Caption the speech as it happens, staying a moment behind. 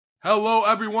Hello,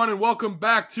 everyone, and welcome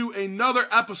back to another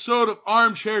episode of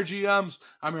Armchair GMs.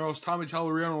 I'm your host, Tommy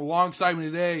Telleriano. Alongside me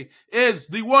today is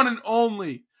the one and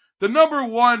only, the number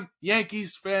one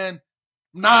Yankees fan,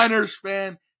 Niners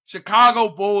fan, Chicago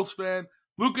Bulls fan,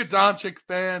 Luka Doncic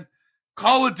fan,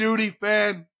 Call of Duty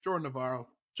fan, Jordan Navarro.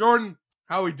 Jordan,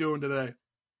 how are we doing today?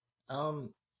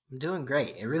 I'm doing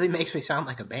great. It really makes me sound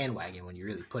like a bandwagon when you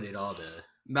really put it all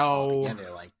together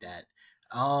like that.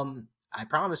 I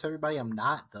promise everybody I'm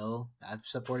not, though. I've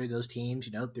supported those teams,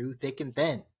 through thick and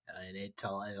thin, and it's a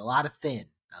lot of thin.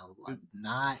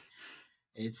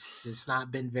 It's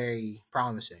not been very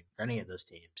promising for any of those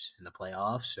teams in the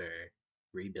playoffs or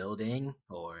rebuilding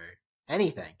or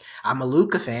anything. I'm a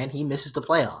Luka fan. He misses the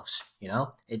playoffs.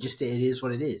 It is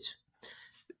what it is.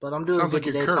 But I'm doing Sounds good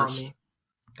like you're today, cursed.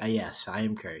 Tommy. Yes, I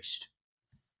am cursed.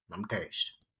 I'm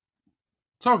cursed.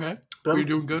 It's okay. But You're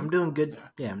doing good? I'm doing good.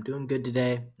 Yeah, I'm doing good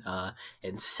today.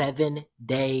 In 7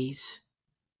 days,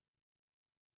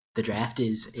 the draft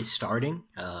is starting.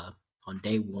 On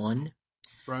day 1,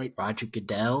 Right. Roger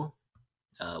Goodell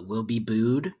will be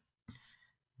booed.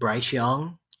 Bryce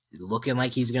Young looking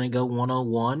like he's going to go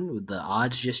 101. The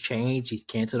odds just changed. He's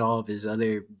canceled all of his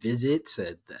other visits.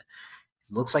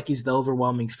 Looks like he's the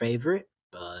overwhelming favorite,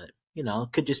 but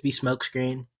it could just be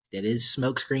smokescreen. It is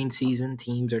smokescreen season.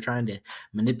 Teams are trying to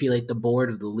manipulate the board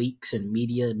of the leaks and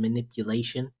media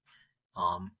manipulation.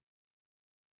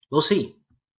 We'll see.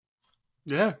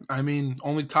 Yeah, I mean,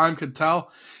 only time could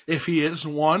tell if he is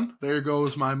one. There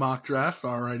goes my mock draft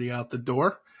already out the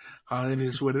door. It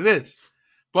is what it is.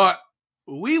 But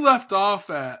we left off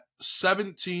at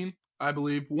 17, I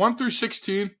believe. 1 through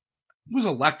 16 was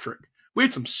electric. We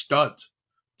had some studs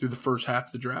through the first half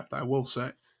of the draft, I will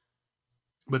say.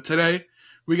 But today,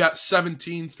 we got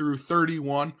 17 through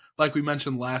 31, like we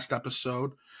mentioned last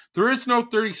episode. There is no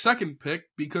 32nd pick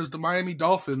because the Miami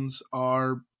Dolphins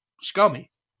are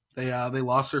scummy. They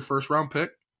lost their first round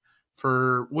pick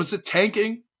for, was it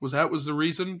tanking? Was the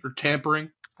reason, or tampering?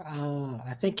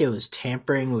 I think it was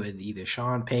tampering with either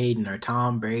Sean Payton or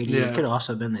Tom Brady. Yeah. It could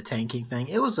also have been the tanking thing.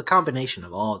 It was a combination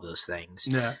of all of those things.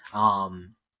 Yeah.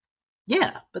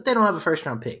 Yeah, but they don't have a first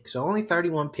round pick, so only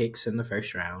 31 picks in the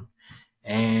first round.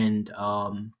 And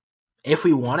if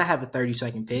we want to have a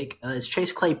 32nd pick, it's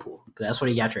Chase Claypool, because that's what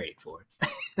he got traded for.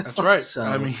 That's right. So,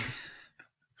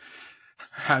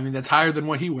 I mean, that's higher than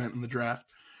what he went in the draft.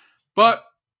 But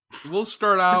we'll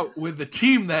start out with the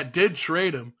team that did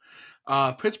trade him.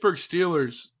 Pittsburgh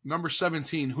Steelers, number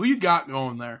 17. Who you got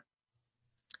going there?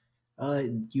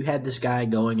 You had this guy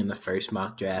going in the first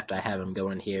mock draft. I have him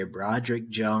going here. Broderick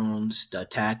Jones, the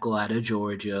tackle out of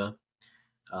Georgia.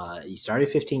 He started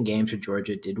 15 games for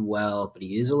Georgia, did well, but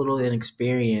he is a little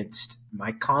inexperienced.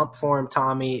 My comp for him,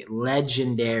 Tommy,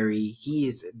 legendary.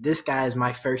 This guy is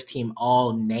my first team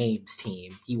all names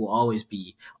team. He will always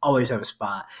have a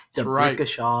spot.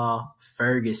 D'Brickashaw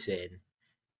Ferguson,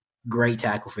 great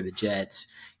tackle for the Jets.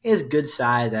 He has good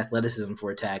size, athleticism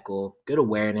for a tackle, good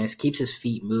awareness, keeps his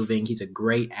feet moving. He's a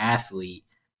great athlete.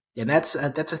 And that's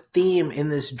a theme in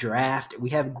this draft. We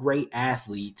have great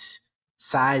athletes.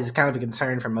 Size is kind of a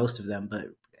concern for most of them, but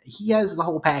he has the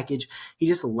whole package. He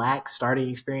just lacks starting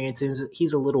experiences.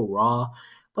 He's a little raw,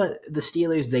 but the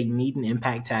Steelers, they need an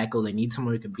impact tackle. They need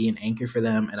someone who can be an anchor for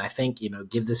them, and I think,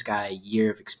 give this guy a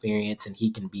year of experience, and he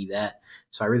can be that.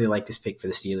 So I really like this pick for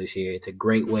the Steelers here. It's a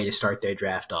great way to start their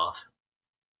draft off.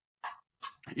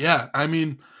 Yeah, I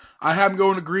mean, I have him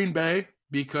going to Green Bay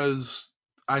because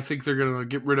I think they're going to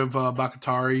get rid of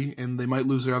Bakatari, and they might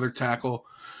lose their other tackle.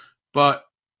 But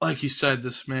like you said,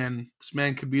 this man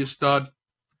could be a stud.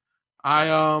 I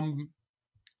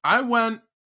went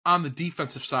on the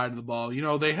defensive side of the ball.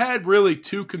 They had really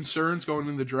two concerns going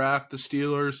into the draft, the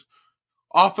Steelers.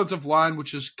 Offensive line,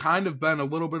 which has kind of been a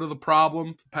little bit of the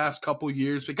problem the past couple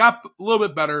years. It got a little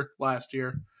bit better last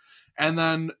year. And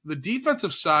then the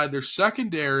defensive side, their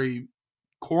secondary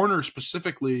corner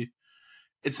specifically,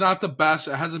 it's not the best.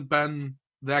 It hasn't been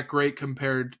that great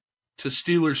compared to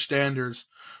Steelers standards.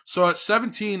 So at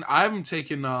 17, I haven't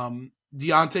taken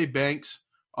Deonte Banks,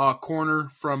 corner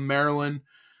from Maryland.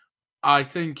 I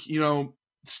think,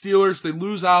 Steelers, they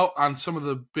lose out on some of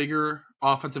the bigger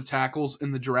offensive tackles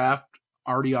in the draft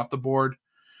already off the board.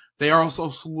 They are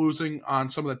also losing on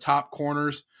some of the top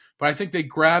corners, but I think they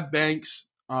grabbed Banks.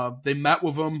 They met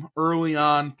with him early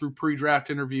on through pre-draft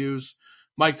interviews.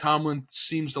 Mike Tomlin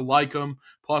seems to like him.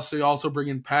 Plus, they also bring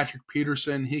in Patrick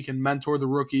Peterson. He can mentor the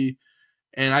rookie,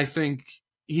 and I think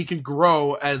he can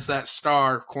grow as that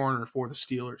star corner for the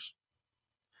Steelers.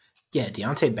 Yeah,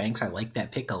 Deonte Banks, I like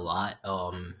that pick a lot.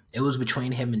 It was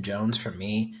between him and Jones for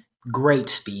me. Great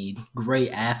speed,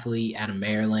 great athlete out of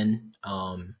Maryland.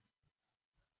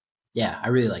 Yeah, I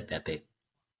really like that pick.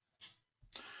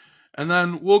 And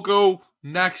then we'll go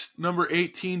next, number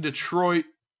 18, Detroit.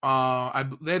 They had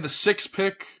the 6th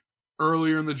pick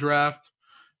earlier in the draft.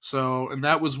 So, and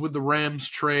that was with the Rams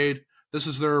trade. This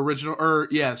is their original,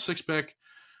 6th pick.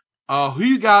 Who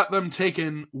you got them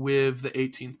taken with the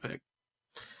 18th pick?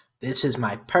 This is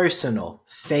my personal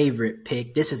favorite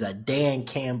pick. This is a Dan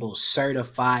Campbell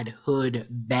certified hood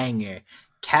banger.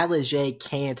 Calijay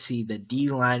Cansey, the D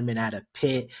lineman out of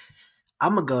Pitt.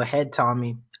 I'm going to go ahead,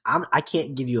 Tommy. I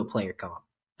can't give you a player comp,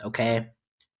 okay?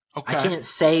 Okay. I can't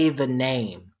say the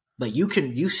name, but you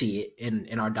see it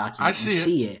in our document. I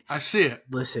see it. I see it.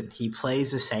 Listen, he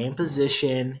plays the same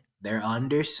position. They're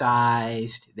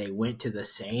undersized. They went to the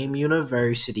same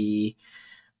university.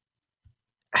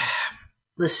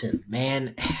 Listen,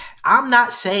 man, I'm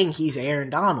not saying he's Aaron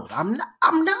Donald. I'm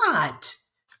not.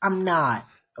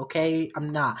 Okay,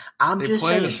 I'm not. They just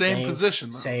play saying the same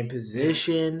position. Though. Same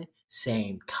position,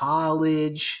 same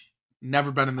college.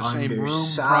 Never been in the same room,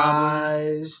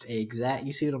 probably. Exact.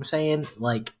 You see what I'm saying?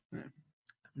 Like, I'm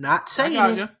not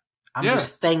saying it. You. I'm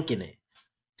just thinking it.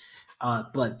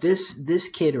 But this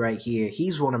kid right here,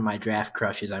 he's one of my draft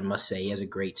crushes, I must say. He has a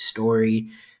great story.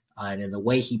 And the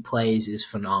way he plays is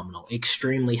phenomenal.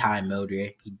 Extremely high motor.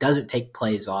 He doesn't take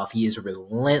plays off. He is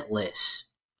relentless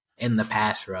in the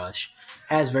pass rush.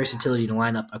 Has versatility to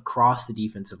line up across the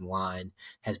defensive line.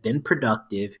 Has been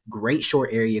productive. Great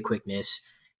short area quickness.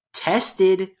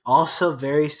 Tested also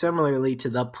very similarly to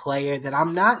the player that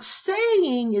I'm not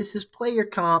saying is his player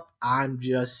comp. I'm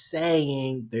just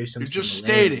saying there's some You're just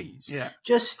stating. Yeah.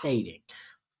 Just stating.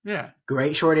 Yeah.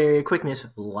 Great short area quickness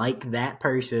like that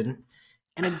person.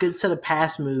 And a good set of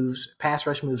pass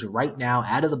rush moves right now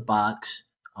out of the box.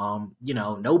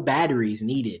 No batteries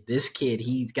needed. This kid,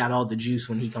 he's got all the juice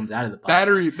when he comes out of the box.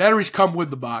 Batteries come with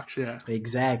the box, yeah.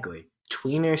 Exactly.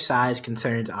 Tweener size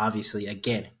concerns, obviously,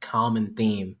 again, common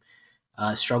theme.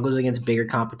 Struggles against bigger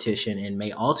competition and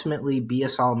may ultimately be a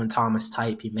Solomon Thomas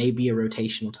type. He may be a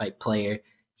rotational type player.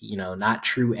 Not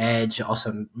true edge.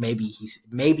 Also, maybe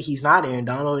he's not Aaron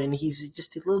Donald and he's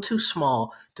just a little too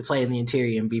small to play in the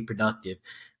interior and be productive.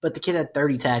 But the kid had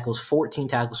 30 tackles, 14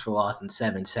 tackles for loss, and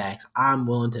 7 sacks. I'm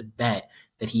willing to bet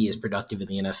that he is productive in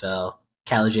the NFL.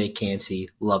 Calijay Cansey,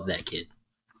 love that kid.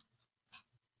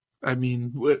 I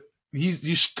mean,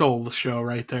 you stole the show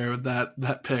right there with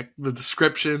that pick. The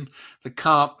description, the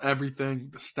comp, everything,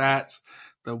 the stats,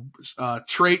 the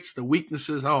traits, the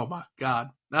weaknesses. Oh my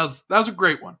God, that was a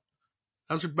great one.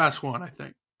 That was your best one, I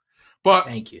think. But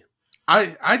thank you.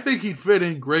 I think he'd fit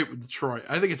in great with Detroit.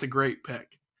 I think it's a great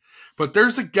pick. But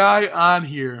there's a guy on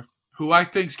here who I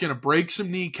think is going to break some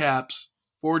kneecaps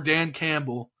for Dan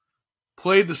Campbell.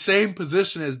 Played the same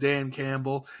position as Dan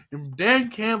Campbell, and Dan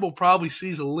Campbell probably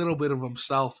sees a little bit of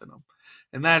himself in him.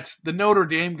 And that's the Notre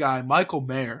Dame guy, Michael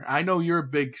Mayer. I know you're a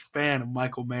big fan of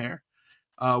Michael Mayer.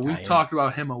 We've talked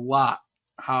about him a lot,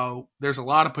 how there's a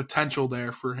lot of potential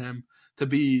there for him to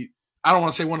be, I don't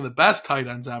want to say one of the best tight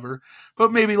ends ever,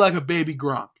 but maybe like a baby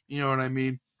Gronk. You know what I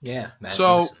mean? Yeah, man.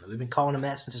 So we've been calling him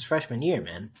that since his freshman year,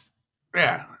 man.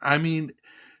 Yeah, I mean,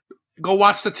 go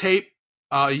watch the tape.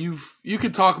 You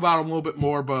can talk about him a little bit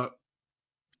more, but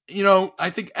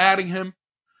I think adding him,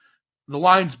 the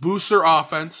Lions boost their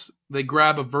offense. They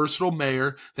grab a versatile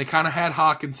Mayer. They kind of had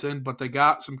Hawkinson, but they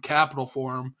got some capital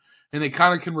for him, and they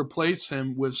kind of can replace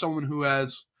him with someone who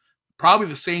has probably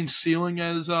the same ceiling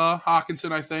as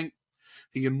Hawkinson. I think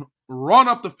he can run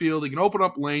up the field. He can open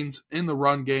up lanes in the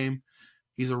run game.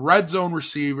 He's a red zone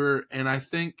receiver, and I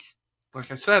think,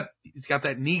 like I said, he's got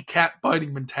that kneecap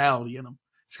biting mentality in him.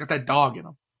 He's got that dog in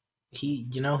him. He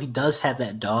does have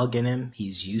that dog in him.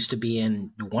 He's used to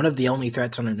being one of the only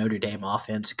threats on a Notre Dame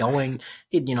offense.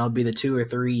 He'd be the 2 or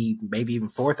 3, maybe even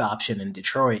 4th option in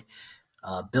Detroit.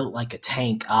 Built like a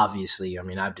tank, obviously. I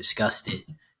mean, I've discussed it.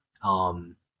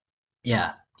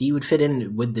 Yeah, he would fit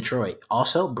in with Detroit.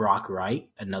 Also, Brock Wright,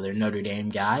 another Notre Dame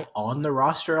guy, on the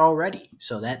roster already.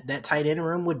 So that tight end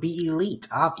room would be elite,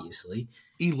 obviously.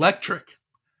 Electric.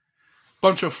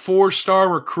 Bunch of 4-star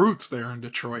recruits there in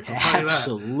Detroit.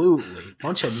 Absolutely.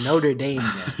 Bunch of Notre Dame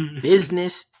there.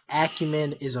 Business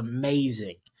acumen is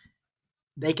amazing.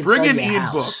 They can bring sell in your Ian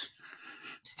house.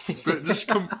 Book. Just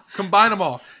combine them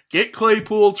all. Get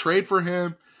Claypool, trade for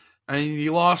him. And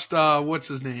you lost, what's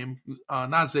his name?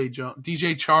 Not Zay Jones.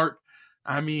 DJ Chark.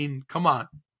 I mean, come on.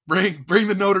 Bring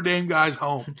the Notre Dame guys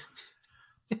home.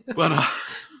 But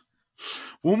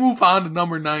we'll move on to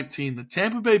number 19, the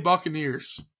Tampa Bay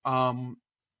Buccaneers. I'll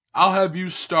have you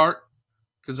start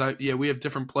because we have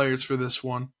different players for this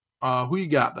one. Who you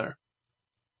got there?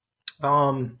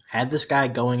 Had this guy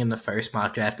going in the first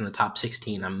mock draft in the top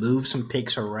 16. I moved some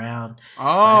picks around, but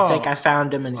I think I Oh,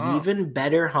 found him an oh, even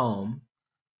better home.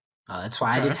 That's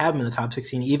why I didn't okay. have him in the top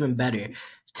 16. Even better.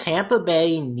 Tampa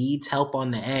Bay needs help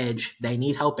on the edge. They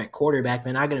need help at quarterback.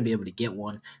 They're not going to be able to get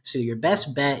one. So your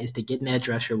best bet is to get an edge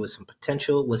rusher with some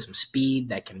potential, with some speed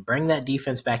that can bring that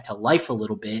defense back to life a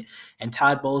little bit. And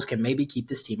Todd Bowles can maybe keep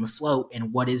this team afloat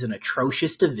in what is an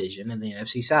atrocious division in the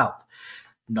NFC South.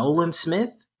 Nolan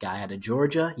Smith, guy out of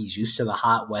Georgia, he's used to the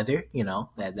hot weather.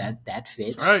 That That's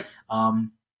fits. right.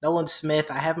 Nolan Smith,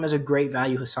 I have him as a great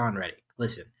value Hassan Reddick.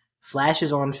 Listen,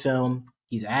 flashes on film.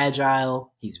 He's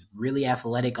agile. He's really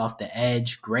athletic off the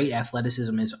edge. Great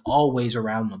athleticism is always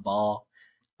around the ball.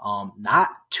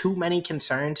 Not too many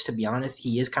concerns, to be honest.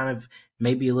 He is kind of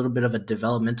maybe a little bit of a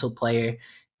developmental player.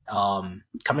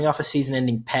 Coming off a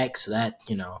season-ending pec, so that,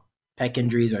 pec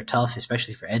injuries are tough,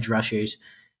 especially for edge rushers.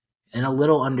 And a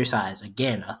little undersized.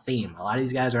 Again, a theme. A lot of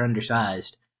these guys are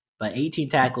undersized. But 18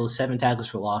 tackles, 7 tackles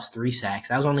for loss, 3 sacks.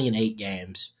 That was only in 8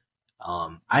 games.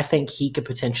 I think he could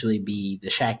potentially be the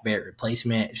Shaq Barrett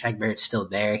replacement. Shaq Barrett's still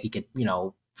there. He could,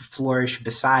 flourish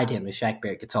beside him if Shaq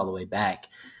Barrett gets all the way back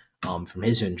from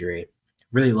his injury.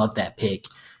 Really love that pick.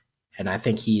 And I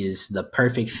think he is the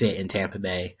perfect fit in Tampa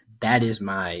Bay. That is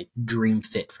my dream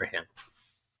fit for him.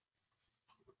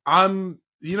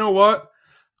 You know what?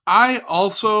 I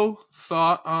also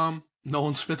thought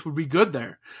Nolan Smith would be good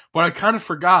there, but I kind of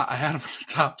forgot I had him in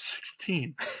the top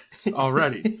 16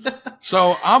 already.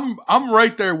 So I'm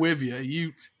right there with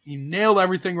you. You nailed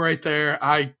everything right there.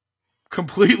 I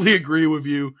completely agree with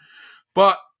you,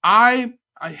 but I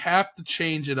have to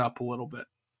change it up a little bit.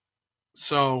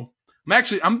 So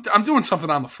I'm doing something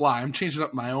on the fly. I'm changing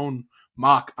up my own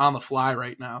mock on the fly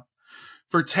right now.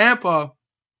 For Tampa,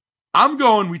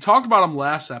 we talked about him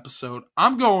last episode.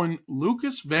 I'm going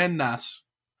Lucas Van Ness.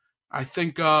 I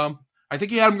think he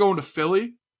had him going to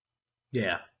Philly.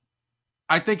 Yeah.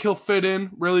 I think he'll fit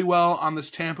in really well on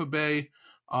this Tampa Bay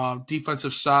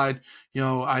defensive side.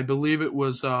 I believe it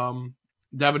was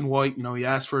Devin White. He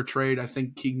asked for a trade. I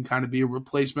think he can kind of be a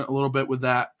replacement a little bit with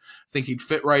that. I think he'd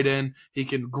fit right in. He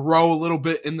can grow a little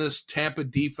bit in this Tampa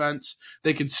defense.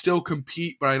 They can still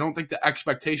compete, but I don't think the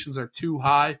expectations are too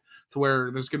high to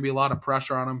where there's going to be a lot of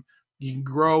pressure on him. You can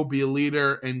grow, be a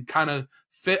leader, and kind of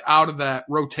fit out of that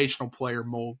rotational player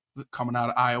mold coming out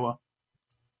of Iowa.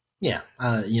 Yeah,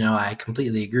 I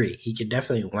completely agree. He could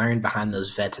definitely learn behind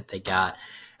those vets that they got.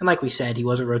 And like we said, he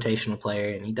was a rotational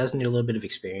player, and he does need a little bit of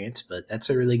experience, but that's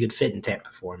a really good fit in Tampa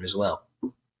for him as well.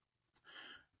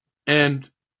 And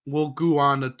we'll go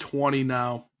on to 20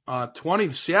 now. 20,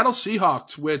 the Seattle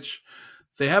Seahawks, which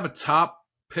they have a top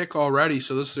pick already,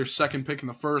 so this is their second pick in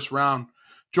the first round.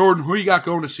 Jordan, who you got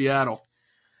going to Seattle?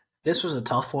 This was a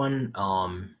tough one.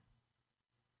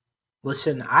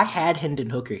 Listen, I had Hendon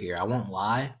Hooker here. I won't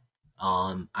lie.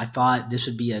 I thought this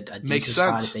would be a decent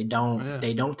spot if they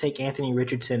don't take Anthony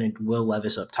Richardson and Will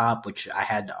Levis up top, which I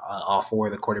had all 4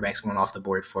 of the quarterbacks going off the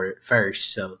board for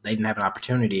first, so they didn't have an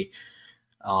opportunity.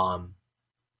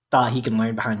 Thought he can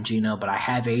learn behind Geno, but I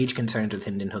have age concerns with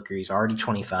Hendon Hooker. He's already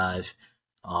 25.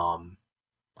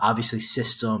 Obviously,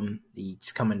 system,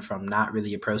 he's coming from not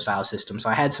really a pro-style system, so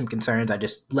I had some concerns. I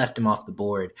just left him off the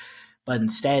board. But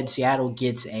instead, Seattle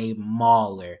gets a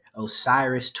mauler,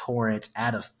 Osiris Torrance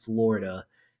out of Florida.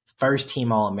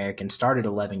 First-team All-American, started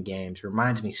 11 games.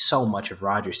 Reminds me so much of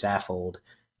Roger Saffold.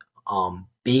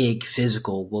 Big,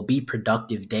 physical, will be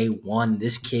productive day one.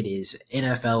 This kid is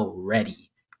NFL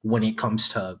ready when it comes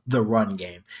to the run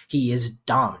game. He is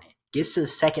dominant. Gets to the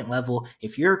second level.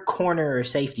 If you're a corner or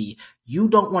safety, you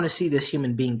don't want to see this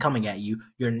human being coming at you.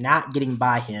 You're not getting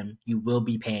by him. You will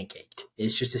be pancaked.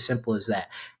 It's just as simple as that.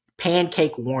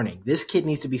 Pancake warning. This kid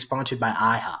needs to be sponsored by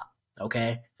IHOP.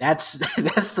 Okay? That's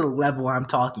the level I'm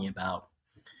talking about.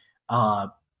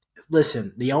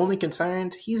 Listen, the only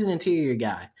concerns, he's an interior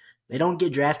guy. They don't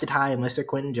get drafted high unless they're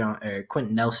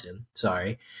Quentin Nelson.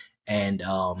 Sorry. And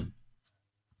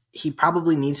he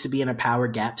probably needs to be in a power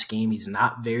gap scheme. He's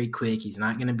not very quick. He's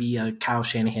not going to be a Kyle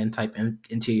Shanahan type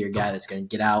interior guy that's going to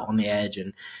get out on the edge,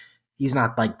 and he's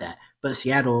not like that. But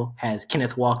Seattle has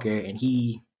Kenneth Walker, and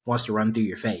he wants to run through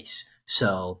your face.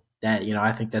 So that,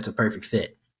 I think that's a perfect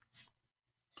fit.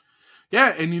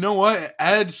 Yeah, and you know what? It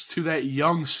adds to that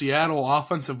young Seattle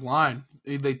offensive line.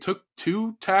 They took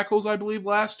 2 tackles, I believe,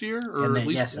 last year, or at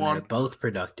least one. And they're both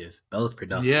productive.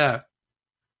 Yeah.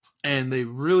 And they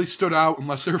really stood out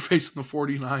unless they were facing the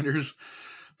 49ers.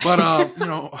 But,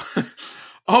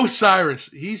 Osiris,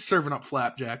 he's serving up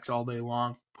flapjacks all day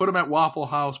long. Put him at Waffle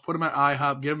House, put him at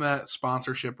IHOP, give him that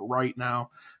sponsorship right now,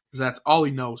 because that's all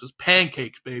he knows is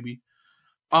pancakes, baby.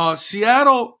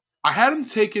 Seattle, I had him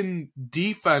taking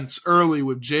defense early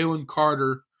with Jalen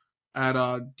Carter at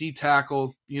D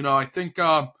tackle. I think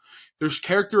there's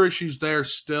character issues there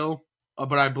still,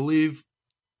 but I believe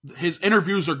his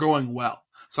interviews are going well.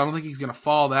 So I don't think he's going to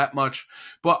fall that much.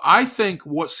 But I think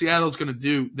what Seattle's going to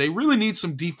do, they really need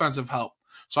some defensive help.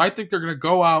 So I think they're going to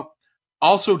go out,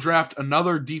 also draft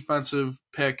another defensive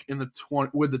pick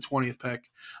with the 20th pick.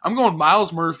 I'm going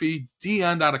Myles Murphy, D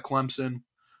end out of Clemson.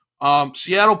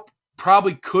 Seattle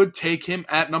probably could take him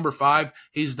at number 5.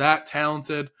 He's that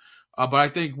talented. But I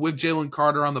think with Jalen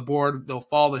Carter on the board, they'll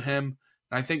fall to him.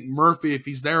 And I think Murphy, if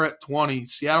he's there at 20,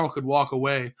 Seattle could walk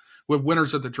away with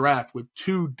winners of the draft with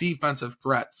 2 defensive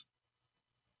threats.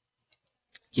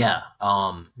 Yeah,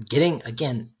 getting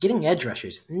edge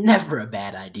rushers never a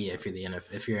bad idea if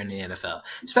you're in the NFL,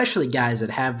 especially guys that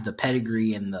have the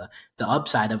pedigree and the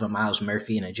upside of a Myles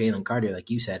Murphy and a Jalen Carter, like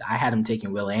you said. I had him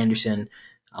taking Will Anderson.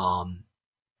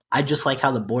 I just like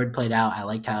how the board played out. I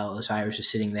liked how Osiris was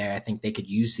sitting there. I think they could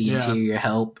use the interior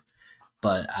help.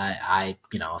 But I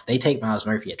if they take Myles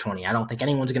Murphy at 20, I don't think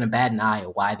anyone's going to bat an eye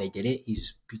at why they did it.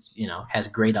 He's, has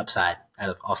great upside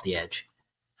off the edge.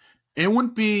 It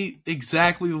wouldn't be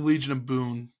exactly the Legion of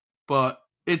Boom, but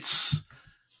it's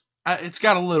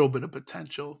got a little bit of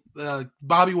potential.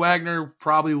 Bobby Wagner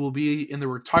probably will be in the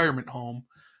retirement home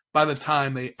by the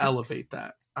time they elevate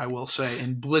that, I will say.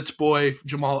 And Blitz Boy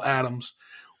Jamal Adams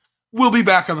will be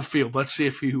back on the field. Let's see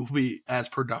if he will be as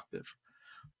productive.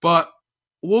 But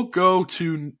we'll go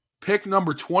to pick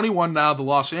number 21 now, the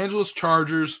Los Angeles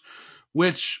Chargers,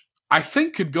 which I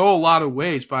think could go a lot of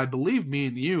ways, but I believe me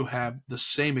and you have the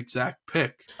same exact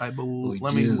pick. Let me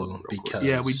look real quick.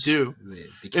 Yeah, we do.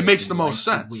 It makes the most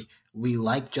sense. We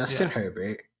like Justin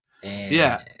Herbert,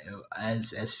 and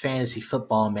as fantasy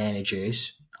football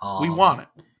managers, we want it.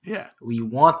 Yeah, we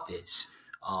want this.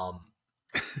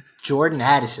 Jordan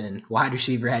Addison, wide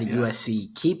receiver out of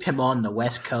USC. Keep him on the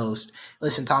West Coast.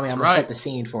 Listen, Tommy, I'm going to set the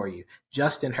scene for you.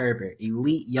 Justin Herbert,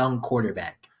 elite young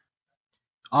quarterback.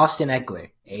 Austin Eckler,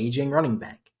 aging running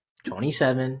back.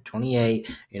 27, 28.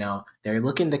 They're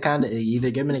looking to kind of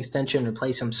either give him an extension or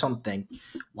replace him something.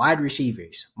 Wide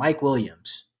receivers. Mike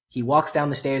Williams. He walks down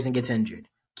the stairs and gets injured.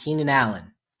 Keenan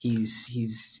Allen.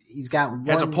 He's got one.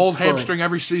 He has a pulled hamstring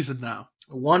every season now.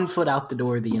 1 foot out the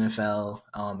door of the NFL.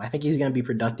 I think he's going to be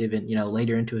productive in,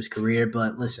 later into his career.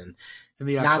 But listen,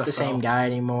 not the same guy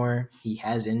anymore. He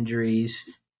has injuries.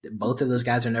 Both of those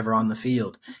guys are never on the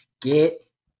field. Get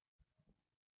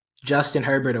Justin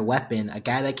Herbert a weapon, a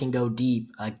guy that can go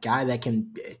deep, a guy that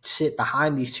can sit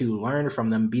behind these two, learn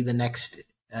from them, be the next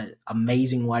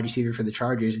amazing wide receiver for the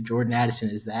Chargers. Jordan Addison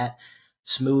is that.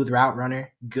 Smooth route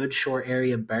runner, good short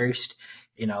area burst.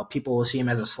 People will see him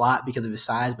as a slot because of his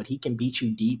size, but he can beat you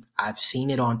deep. I've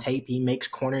seen it on tape. He makes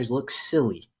corners look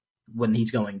silly when he's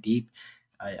going deep.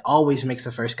 It always makes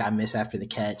the first guy miss after the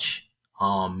catch.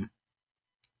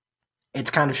 It's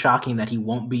kind of shocking that he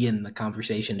won't be in the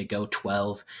conversation to go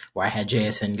 12, where I had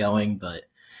JSN going, but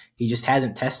he just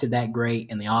hasn't tested that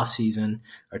great in the offseason,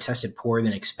 or tested poorer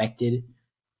than expected.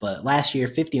 But last year,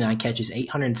 59 catches,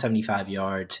 875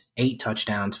 yards, 8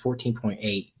 touchdowns,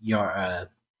 14.8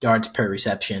 yards per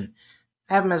reception.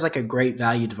 I have him as like a great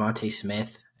value Devontae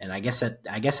Smith, and I guess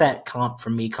that comp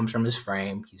from me comes from his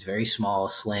frame. He's very small,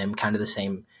 slim, kind of the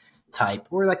same type,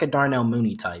 or like a Darnell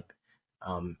Mooney type.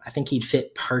 I think he'd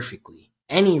fit perfectly.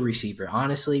 Any receiver,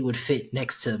 honestly, would fit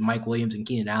next to Mike Williams and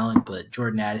Keenan Allen, but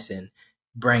Jordan Addison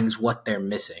brings what they're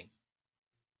missing.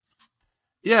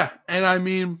 Yeah, and I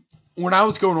mean, when I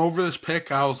was going over this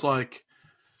pick, I was like,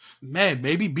 man,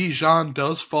 maybe Bijan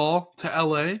does fall to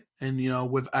LA. And,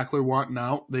 with Eckler wanting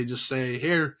out, they just say,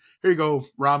 here you go,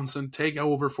 Robinson, take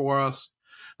over for us.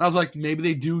 And I was like, maybe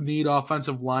they do need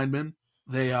offensive linemen.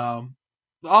 The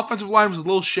offensive line was a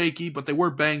little shaky, but they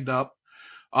were banged up.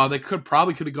 They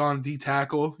probably could have gone D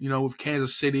tackle, with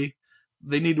Kansas City.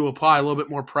 They need to apply a little bit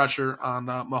more pressure on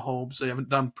Mahomes. They haven't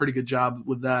done a pretty good job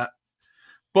with that.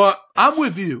 But I'm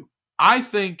with you. I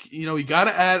think, you got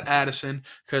to add Addison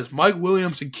because Mike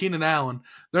Williams and Keenan Allen,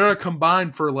 they're going to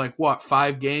combine for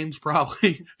 5 games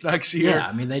probably next year.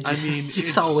 Yeah,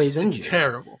 it's always injured. It's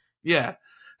terrible. Yeah.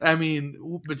 I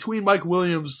mean, between Mike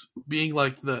Williams being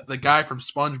the guy from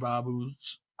SpongeBob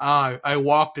who's, I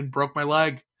walked and broke my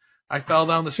leg. I fell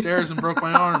down the stairs and broke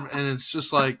my arm. And it's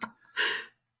just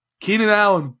Keenan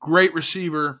Allen, great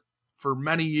receiver for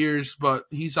many years, but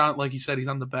he's on, like you said, he's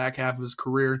on the back half of his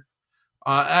career.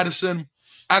 Addison,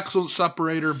 excellent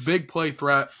separator, big play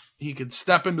threat. He could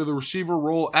step into the receiver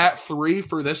role at 3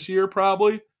 for this year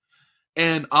probably.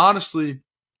 And honestly,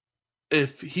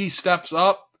 if he steps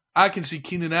up, I can see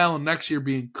Keenan Allen next year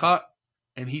being cut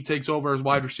and he takes over as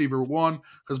wide receiver 1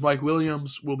 because Mike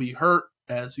Williams will be hurt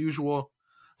as usual.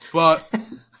 But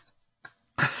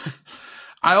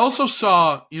I also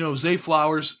saw, Zay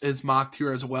Flowers is mocked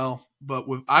here as well. But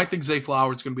I think Zay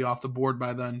Flowers is going to be off the board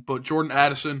by then. But Jordan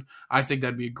Addison, I think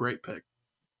that'd be a great pick.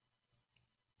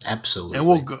 Absolutely. And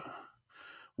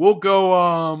we'll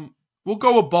go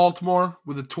with Baltimore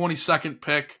with a 22nd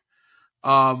pick.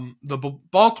 The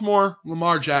Baltimore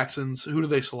Lamar Jacksons, who do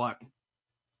they select?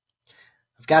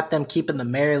 I've got them keeping the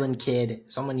Maryland kid,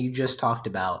 someone you just talked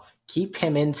about. Keep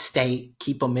him in state.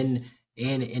 Keep him in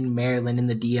Maryland in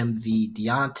the DMV.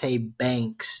 Deonte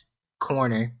Banks,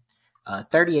 corner.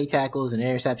 38 tackles, an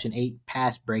interception, 8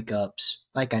 pass breakups.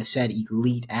 Like I said,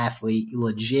 elite athlete,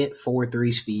 legit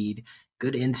 4.3 speed,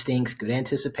 good instincts, good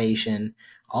anticipation,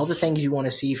 all the things you want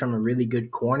to see from a really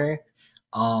good corner.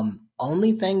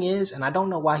 Only thing is, and I don't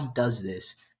know why he does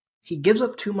this, he gives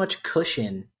up too much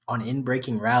cushion on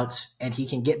in-breaking routes, and he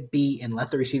can get beat and let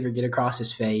the receiver get across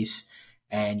his face,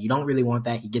 and you don't really want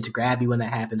that. He gets grabby when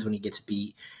that happens, when he gets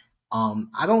beat.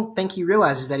 I don't think he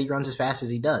realizes that he runs as fast as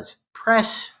he does.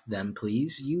 Press them,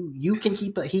 please. He can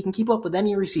keep up with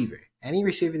any receiver in the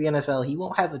NFL. He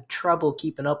won't have a trouble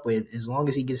keeping up with as long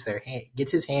as he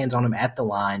gets his hands on him at the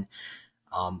line.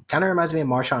 Kind of reminds me of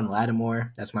Marshawn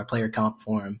Lattimore. That's my player comp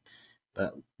for him.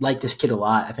 But like this kid a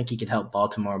lot. I think he could help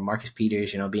Baltimore. Marcus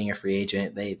Peters, being a free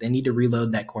agent, they need to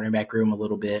reload that cornerback room a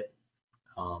little bit.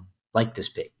 Like this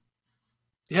pick.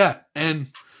 Yeah,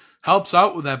 and helps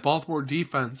out with that Baltimore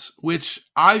defense, which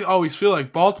I always feel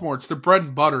like Baltimore, it's their bread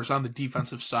and butters on the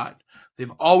defensive side.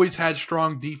 They've always had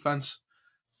strong defense.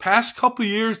 Past couple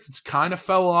years, it's kind of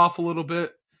fell off a little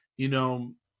bit.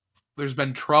 There's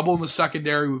been trouble in the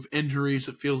secondary with injuries.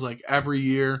 It feels like every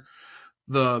year.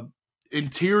 The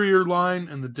interior line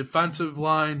and the defensive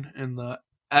line and the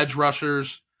edge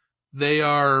rushers,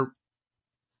 they're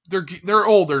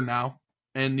older now.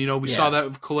 And, we saw that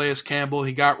with Calais Campbell.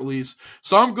 He got released.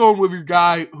 So I'm going with your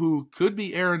guy who could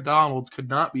be Aaron Donald, could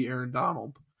not be Aaron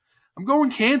Donald. I'm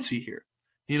going Kancey here.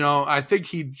 I think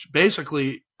he's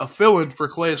basically a fill-in for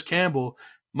Calais Campbell.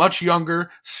 Much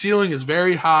younger, ceiling is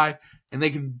very high, and they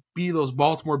can be those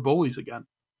Baltimore bullies again.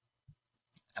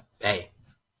 Hey,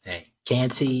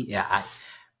 Kancey, yeah,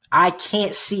 I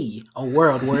can't see a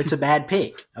world where it's a bad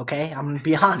pick, okay? I'm going to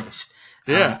be honest.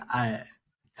 Yeah.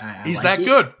 He's like that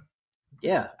good.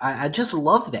 Yeah, I just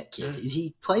love that kid.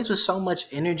 He plays with so much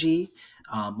energy.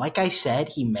 Like I said,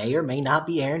 he may or may not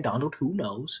be Aaron Donald. Who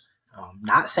knows?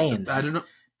 Not saying that.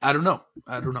 I don't know.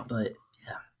 But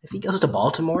yeah, if he goes to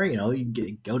Baltimore,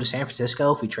 you go to San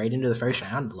Francisco. If we trade into the first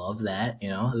round, love that.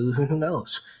 Who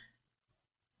knows?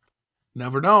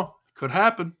 Never know. Could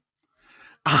happen.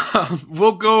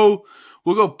 We'll go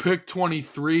pick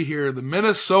 23 here. The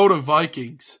Minnesota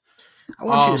Vikings. I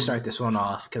want you to start this one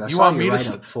off because I saw your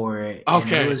write-up for it.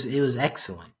 Okay. And it was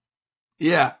excellent.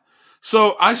 Yeah.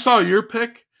 So I saw your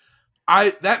pick.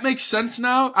 That makes sense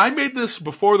now. I made this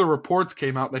before the reports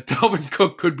came out that Dalvin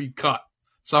Cook could be cut.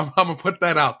 So I'm going to put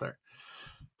that out there.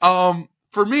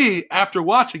 For me, after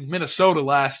watching Minnesota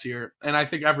last year, and I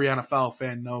think every NFL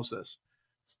fan knows this,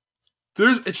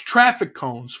 it's traffic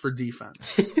cones for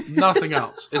defense. Nothing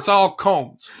else. It's all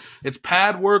cones. It's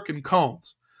pad work and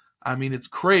cones. I mean, it's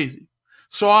crazy.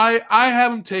 So I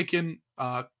have him taken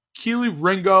Keely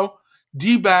Ringo,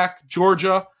 D-back,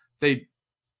 Georgia. They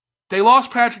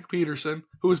lost Patrick Peterson,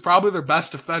 who was probably their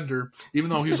best defender, even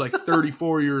though he was like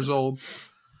 34 years old.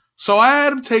 So I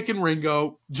had him taking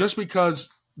Ringo just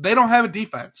because they don't have a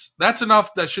defense. That's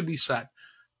enough that should be said.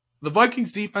 The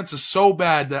Vikings defense is so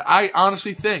bad that I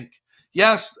honestly think,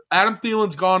 yes, Adam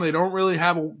Thielen's gone. They don't really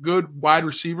have a good wide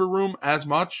receiver room as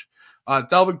much.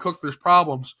 Dalvin Cook, there's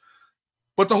problems.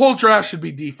 But the whole draft should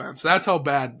be defense. That's how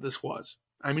bad this was.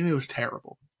 I mean, it was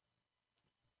terrible.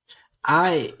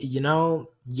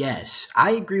 Yes,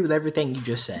 I agree with everything you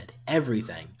just said.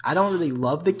 Everything. I don't really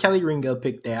love the Kelly Ringo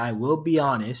pick there. I will be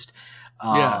honest.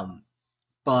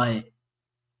 But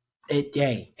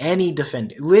any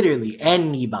defender, literally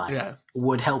anybody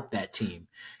would help that team.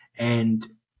 And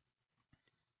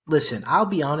listen, I'll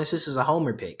be honest, this is a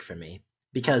homer pick for me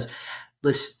because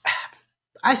listen,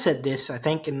 I said this, I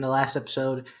think, in the last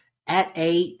episode. At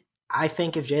 8, I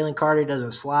think if Jalen Carter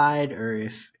doesn't slide or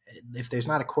if there's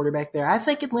not a quarterback there, I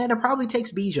think Atlanta probably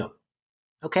takes Bijan.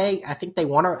 Okay? I think they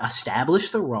want to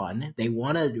establish the run. They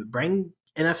want to bring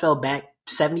NFL back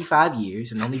 75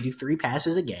 years and only do 3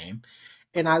 passes a game.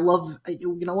 And I love,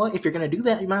 you know what? If you're going to do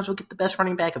that, you might as well get the best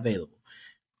running back available.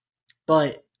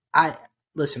 But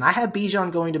listen, I have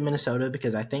Bijan going to Minnesota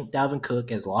because I think Dalvin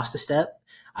Cook has lost a step.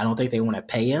 I don't think they want to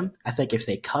pay him. I think if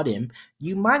they cut him,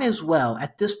 you might as well,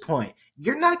 at this point,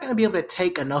 you're not going to be able to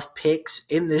take enough picks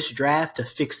in this draft to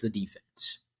fix the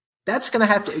defense. That's going to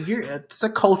have to, it's a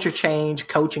culture change,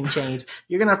 coaching change.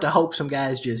 You're going to have to hope some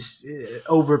guys just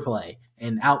overplay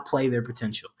and outplay their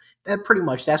potential.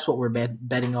 That's what we're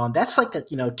betting on. That's like a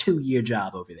 2-year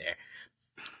job over there.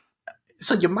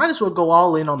 So you might as well go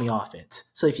all in on the offense.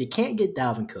 So if you can't get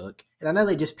Dalvin Cook, and I know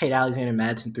they just paid Alexander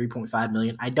Mattison $3.5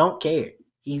 million, I don't care.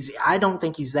 I don't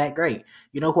think he's that great.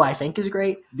 You know who I think is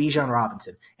great? Bijan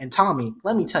Robinson. And Tommy,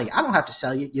 let me tell you, I don't have to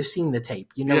sell you. You've seen the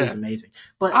tape. You know he's amazing.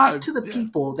 But to the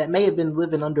people that may have been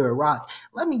living under a rock,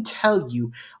 let me tell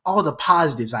you all the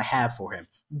positives I have for him.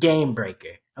 Game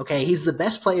breaker. Okay, he's the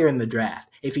best player in the draft.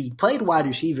 If he played wide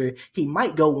receiver, he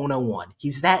might go 101.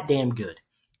 He's that damn good.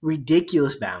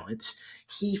 Ridiculous balance.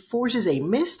 He forces a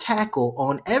missed tackle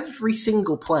on every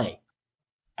single play.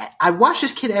 I watch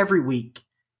this kid every week.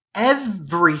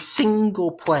 Every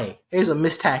single play, there's a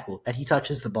missed tackle that he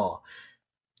touches the ball.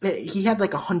 He had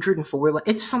like 104.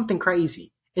 It's something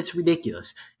crazy. It's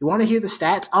ridiculous. You want to hear the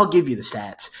stats? I'll give you the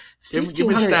stats.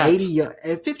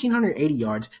 1,580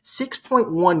 yards,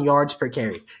 6.1 yards per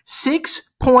carry.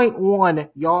 6.1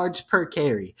 yards per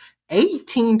carry.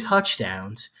 18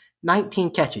 touchdowns,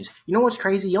 19 catches. You know what's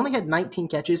crazy? He only had 19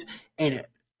 catches, and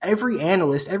every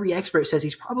analyst, every expert says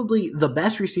he's probably the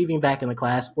best receiving back in the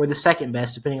class or the second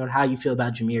best, depending on how you feel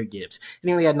about Jahmyr Gibbs. And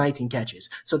he only had 19 catches.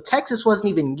 So Texas wasn't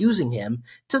even using him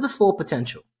to the full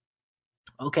potential.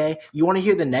 Okay? You want to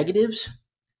hear the negatives?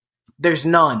 There's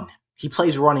none. He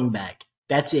plays running back.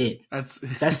 That's it.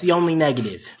 That's the only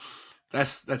negative.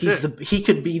 That's it. He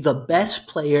could be the best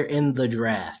player in the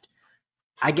draft.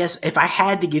 I guess if I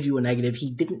had to give you a negative, he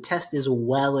didn't test as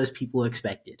well as people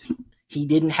expected. He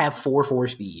didn't have 4.4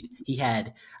 speed. He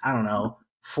had,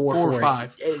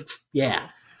 4.5. Yeah.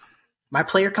 My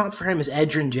player comp for him is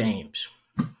Edgerrin James.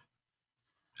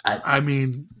 I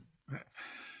mean,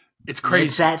 it's crazy.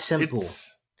 It's that simple.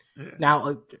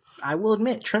 Now, I will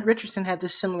admit, Trent Richardson had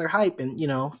this similar hype and,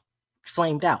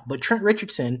 flamed out. But Trent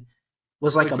Richardson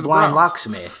was like a blind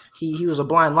locksmith. He was a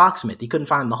blind locksmith. He couldn't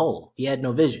find the hole. He had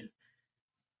no vision.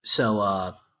 So,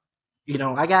 I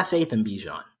got faith in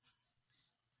Bijan.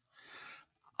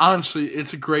 Honestly,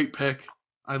 it's a great pick.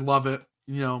 I love it.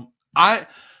 I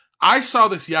saw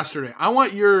this yesterday. I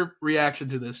want your reaction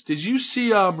to this. Did you see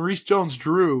Maurice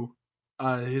Jones-Drew,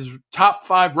 his top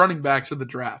 5 running backs in the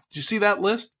draft? Did you see that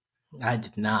list? I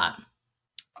did not.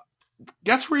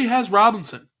 Guess where he has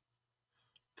Robinson?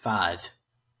 5.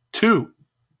 2.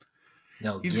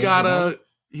 No, he's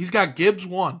got Gibbs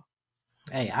 1.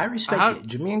 Hey, I respect it.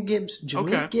 Jahmyr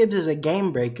Gibbs is a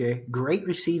game breaker, great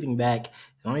receiving back.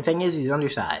 The only thing is he's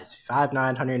undersized. 5'9",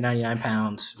 199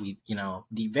 pounds.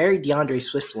 Very DeAndre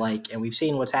Swift-like, and we've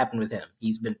seen what's happened with him.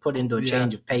 He's been put into a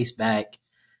change of pace back.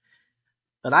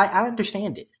 But I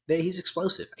understand it. That he's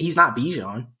explosive. He's not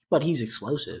Bijan, but he's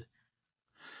explosive.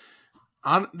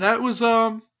 That was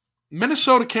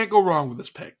Minnesota can't go wrong with this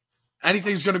pick.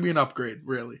 Anything's going to be an upgrade,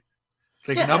 really.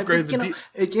 They can upgrade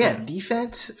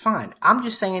defense, fine. I'm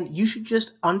just saying you should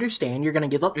just understand you're going to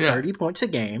give up 30 points a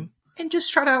game and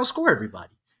just try to outscore everybody.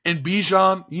 And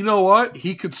Bijan, you know what?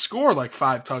 He could score like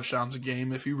 5 touchdowns a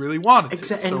game if he really wanted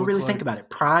to. And really think about it.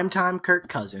 Primetime Kirk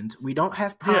Cousins. We don't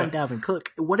have prime Dalvin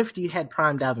Cook. What if you had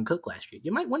prime Dalvin Cook last year?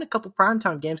 You might win a couple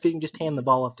primetime games because you can just hand the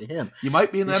ball off to him. You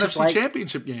might be in the NFC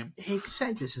Championship game.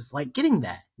 Exactly. This is like getting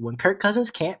that. When Kirk Cousins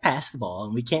can't pass the ball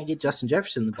and we can't get Justin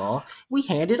Jefferson the ball, we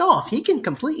hand it off. He can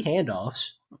complete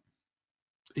handoffs.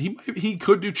 He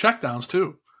could do checkdowns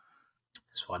too.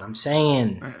 That's what I'm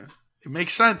saying. It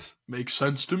makes sense. Makes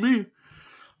sense to me.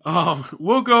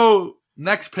 We'll go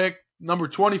next pick, number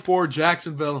 24,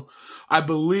 Jacksonville. I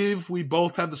believe we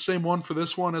both have the same one for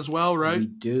this one as well, right? We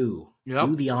do. Yep.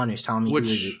 Do the honors, Tommy. Who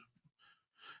is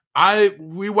it?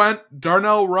 We went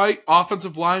Darnell Wright,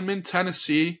 offensive lineman,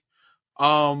 Tennessee.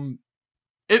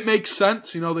 It makes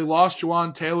sense. They lost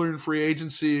Juwan Taylor in free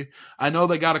agency. I know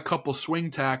they got a couple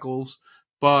swing tackles,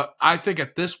 but I think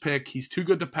at this pick, he's too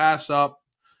good to pass up.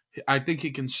 I think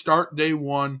he can start day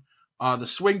one. The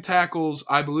swing tackles,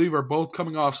 I believe, are both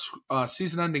coming off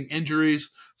season-ending injuries,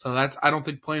 so that's, I don't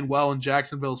think, playing well in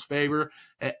Jacksonville's favor.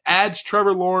 It adds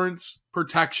Trevor Lawrence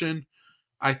protection.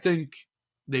 I think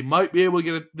they might be able to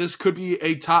get it. This could be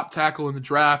a top tackle in the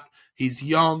draft. He's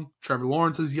young. Trevor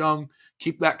Lawrence is young.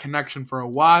 Keep that connection for a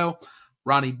while.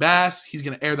 Ronnie Bass, he's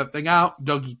going to air that thing out.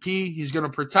 Dougie P, he's going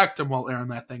to protect him while airing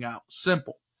that thing out.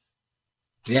 Simple.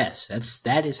 Yes,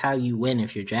 that is how you win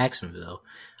if you're Jacksonville.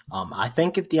 I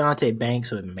think if Deontay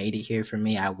Banks would have made it here for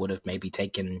me, I would have maybe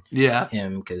taken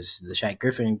him because the Shaq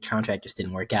Griffin contract just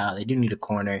didn't work out. They do need a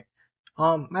corner.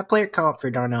 My player comp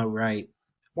for Darnell Wright,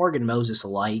 Morgan Moses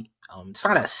light. It's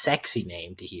not a sexy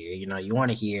name to hear. You know, you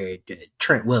want to hear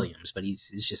Trent Williams, but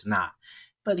it's just not.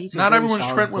 But he's not everyone's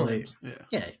Trent Williams.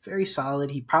 Yeah, very solid.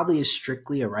 He probably is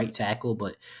strictly a right tackle,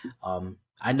 but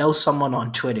I know someone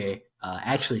on Twitter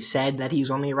actually said that he was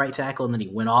only a right tackle, and then he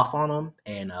went off on him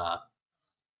and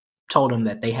told him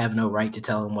that they have no right to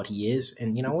tell him what he is.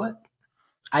 And you know what?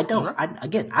 I don't.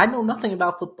 Right. I know nothing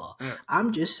about football. Yeah.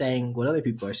 I'm just saying what other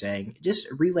people are saying, just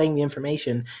relaying the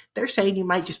information. They're saying he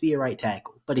might just be a right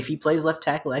tackle, but if he plays left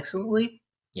tackle excellently,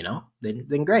 you know,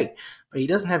 then great. But he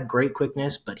doesn't have great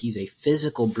quickness, but he's a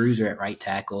physical bruiser at right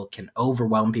tackle, can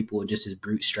overwhelm people with just his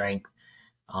brute strength.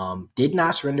 Did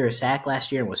not surrender a sack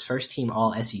last year and was first team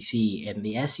all SEC. And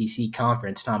the SEC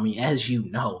conference, Tommy, as you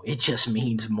know, it just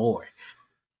means more.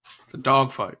 It's a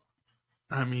dogfight.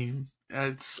 I mean,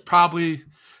 it's probably,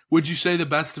 would you say, the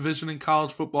best division in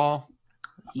college football?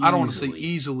 Easily. I don't want to say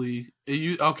easily.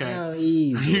 Okay. No,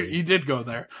 easily. You did go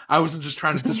there. I wasn't just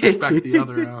trying to disrespect the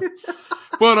other.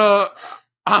 But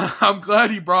I'm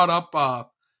glad he brought up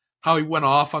how he went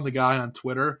off on the guy on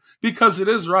Twitter, because it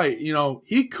is right. You know,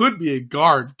 he could be a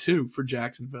guard, too, for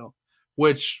Jacksonville,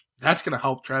 which that's going to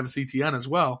help Travis Etienne as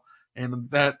well. And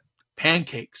that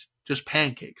just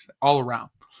pancakes all around.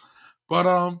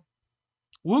 But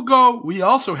we'll go. We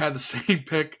also had the same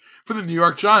pick for the New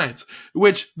York Giants,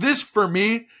 which this, for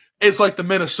me, is like the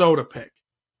Minnesota pick.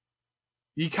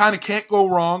 You kind of can't go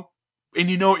wrong, and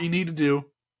you know what you need to do.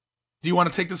 Do you want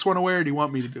to take this one away, or do you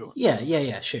want me to do it?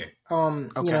 Yeah, sure. Okay.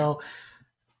 You know,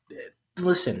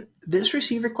 listen, this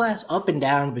receiver class up and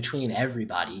down between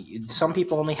everybody. Some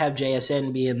people only have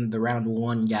JSN being the round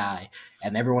 1 guy,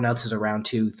 and everyone else is a round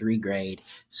 2, 3 grade.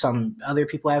 Some other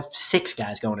people have 6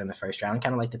 guys going in the first round,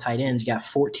 kind of like the tight ends. You got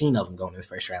 14 of them going in the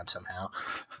first round somehow.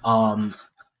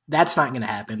 That's not going to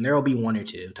happen. There will be 1 or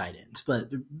 2 tight ends, but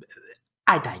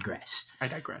I digress.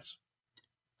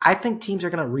 I think teams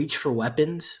are going to reach for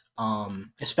weapons,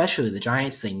 especially the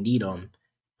Giants. They need them.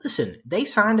 Listen, they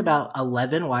signed about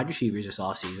 11 wide receivers this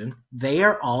offseason. They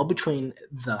are all between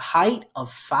the height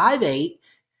of 5'8"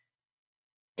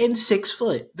 and 6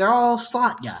 foot. They're all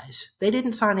slot guys. They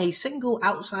didn't sign a single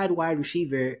outside wide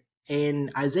receiver,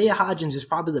 and Isaiah Hodgins is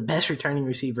probably the best returning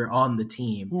receiver on the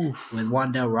team. Oof. With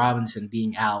Wan'Dale Robinson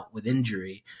being out with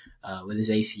injury with his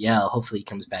ACL. Hopefully he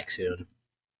comes back soon.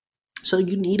 So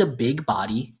you need a big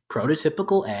body,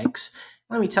 prototypical X.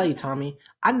 Let me tell you, Tommy,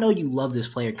 I know you love this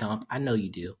player comp. I know you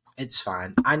do. It's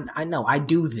fine. I know. I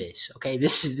do this, okay?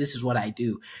 This is what I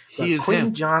do. But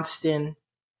Quentin Johnston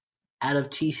out of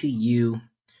TCU,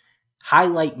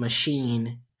 highlight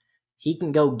machine. He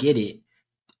can go get it.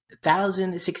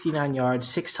 1,069 yards,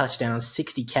 6 touchdowns,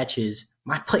 60 catches.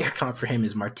 My player comp for him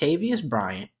is Martavius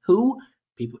Bryant, who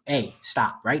people – hey,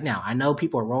 stop right now. I know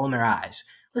people are rolling their eyes.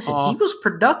 Listen, he was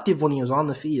productive when he was on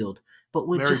the field, but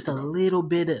with just a little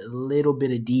bit of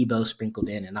Debo sprinkled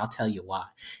in, and I'll tell you why.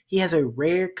 He has a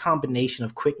rare combination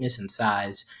of quickness and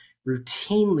size,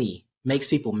 routinely makes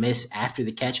people miss after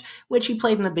the catch, which he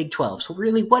played in the Big 12. So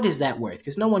really, what is that worth?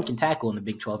 Because no one can tackle in the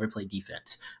Big 12 or play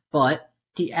defense. But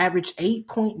he averaged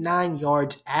 8.9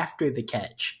 yards after the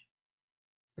catch.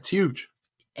 That's huge.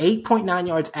 8.9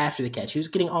 yards after the catch. He was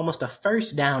getting almost a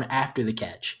first down after the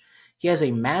catch. He has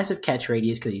a massive catch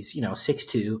radius because he's,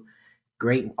 6'2",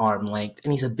 great arm length,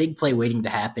 and he's a big play waiting to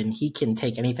happen. He can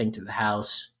take anything to the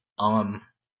house.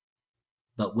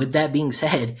 But with that being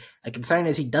said, a concern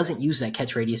is he doesn't use that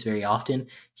catch radius very often.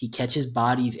 He catches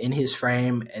bodies in his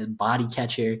frame, a body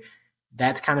catcher.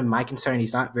 That's kind of my concern.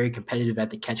 He's not very competitive at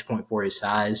the catch point for his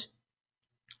size.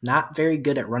 Not very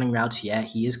good at running routes yet.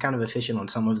 He is kind of efficient on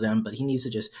some of them, but he needs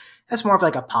to that's more of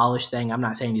like a polish thing. I'm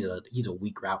not saying he's a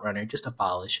weak route runner, just a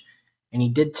polish. And he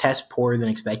did test poorer than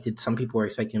expected. Some people were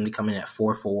expecting him to come in at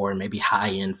 4.4, maybe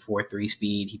high-end 4.3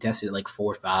 speed. He tested at like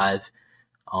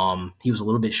 4.5. He was a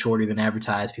little bit shorter than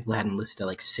advertised. People had him listed at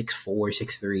like 6'4",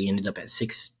 6'3", ended up at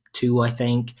 6'2", I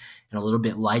think, and a little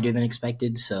bit lighter than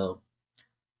expected. So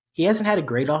he hasn't had a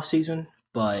great offseason,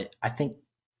 but I think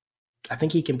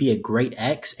he can be a great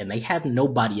X, and they have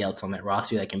nobody else on that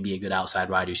roster that can be a good outside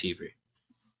wide receiver.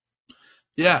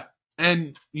 Yeah,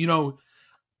 and,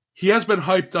 he has been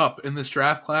hyped up in this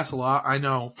draft class a lot. I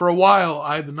know. For a while,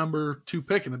 I had the number 2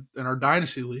 pick in our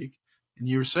Dynasty League, and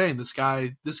you were saying this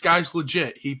guy's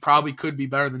legit. He probably could be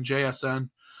better than JSN.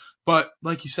 But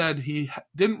like you said, he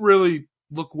didn't really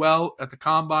look well at the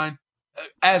Combine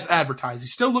as advertised. He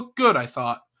still looked good, I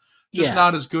thought. just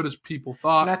not as good as people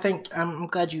thought. And I think I'm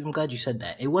glad you said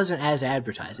that. It wasn't as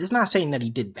advertised. It's not saying that he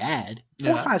did bad.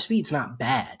 4.5 speed's not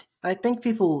bad. I think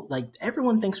people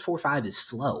everyone thinks 4.5 is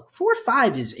slow.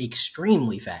 4.5 is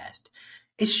extremely fast.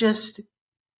 It's just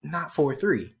not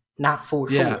 4.3, not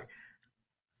 4.4. Yeah.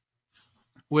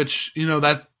 Which,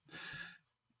 that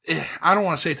I don't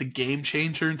want to say it's a game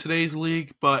changer in today's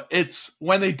league, but it's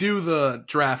when they do the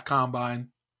draft combine,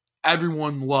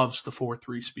 everyone loves the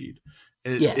 4.3 speed.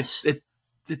 It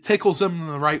tickles them in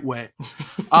the right way.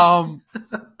 I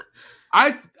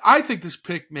think this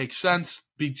pick makes sense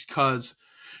because,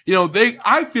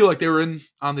 I feel like they were in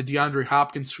on the DeAndre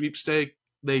Hopkins sweepstake.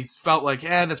 They felt like,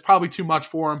 that's probably too much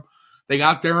for him. They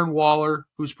got Darren Waller,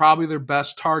 who's probably their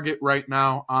best target right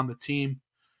now on the team.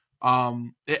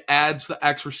 It adds the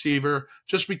X receiver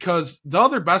just because the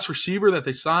other best receiver that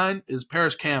they signed is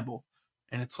Paris Campbell.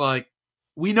 And it's like,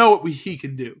 we know what he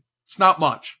can do. It's not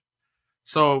much.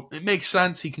 So it makes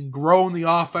sense. He can grow in the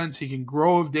offense. He can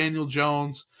grow with Daniel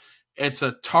Jones. It's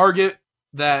a target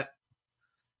that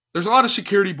there's a lot of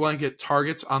security blanket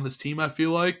targets on this team, I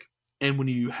feel like. And when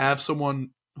you have someone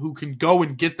who can go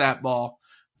and get that ball,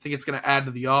 I think it's going to add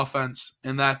to the offense.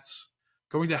 And that's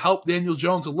going to help Daniel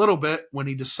Jones a little bit when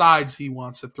he decides he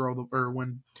wants to throw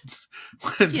when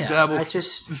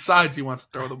decides he wants to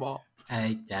throw the ball.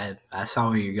 I saw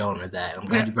where you're going with that. I'm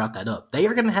glad you brought that up. They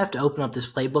are going to have to open up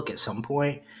this playbook at some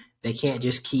point. They can't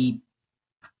just keep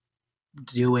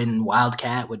doing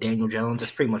Wildcat with Daniel Jones.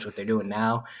 That's pretty much what they're doing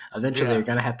now. Eventually, they're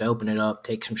going to have to open it up,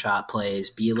 take some shot plays,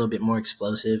 be a little bit more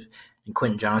explosive, and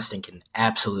Quentin Johnston can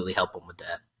absolutely help them with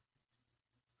that.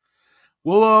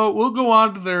 We'll go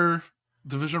on to their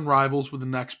division rivals with the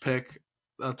next pick,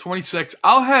 26.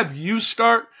 I'll have you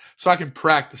start so I can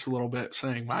practice a little bit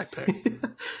saying my pick.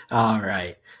 All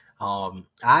right.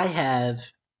 I have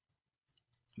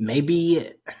maybe,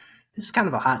 this is kind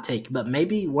of a hot take, but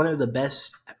maybe one of the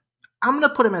best. I'm going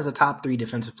to put him as a top 3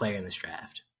 defensive player in this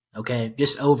draft. Okay.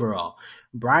 Just overall.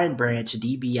 Brian Branch,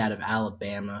 DB out of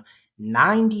Alabama,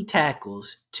 90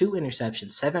 tackles, 2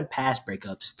 interceptions, 7 pass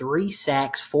breakups, 3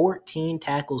 sacks, 14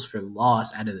 tackles for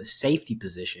loss out of the safety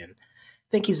position. I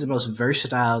think he's the most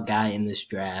versatile guy in this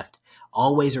draft.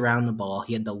 Always around the ball.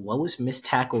 He had the lowest missed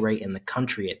tackle rate in the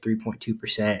country at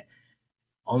 3.2%.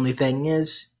 Only thing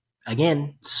is,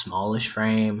 again, smallish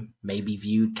frame, maybe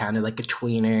viewed kind of like a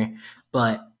tweener.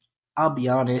 But I'll be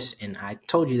honest, and I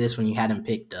told you this when you had him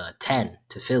picked 10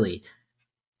 to Philly,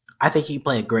 I think he could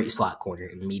play a great slot corner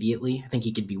immediately. I think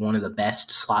he could be one of the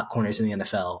best slot corners in the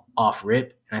NFL off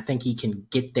rip. And I think he can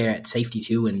get there at safety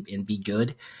too and be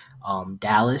good.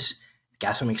 Dallas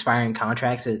got some expiring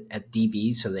contracts at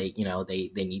DB, so they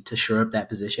need to shore up that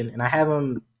position. And I have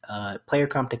him player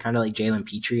comp to kind of like Jalen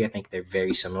Petrie. I think they're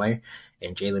very similar.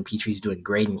 And Jalen Petrie's doing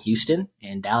great in Houston,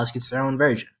 and Dallas gets their own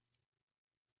version.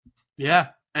 Yeah,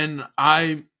 and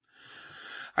I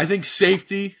think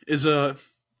safety is a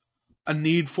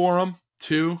need for him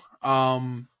too.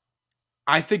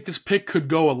 I think this pick could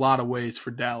go a lot of ways for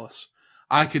Dallas.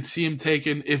 I could see him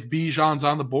taken if Bijan's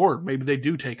on the board. Maybe they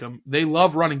do take him. They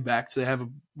love running backs. They have a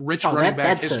rich running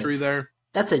back history there.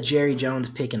 That's a Jerry Jones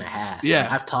pick and a half. Yeah,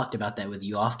 I've talked about that with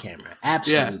you off camera.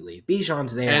 Absolutely, yeah.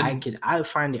 Bijan's there. I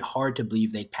find it hard to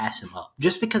believe they'd pass him up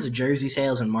just because of jersey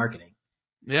sales and marketing.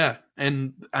 Yeah,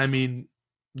 and I mean,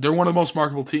 they're one of the most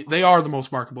marketable team. They are the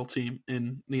most marketable team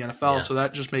in the NFL, so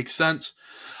that just makes sense.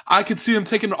 I could see them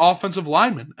taking an offensive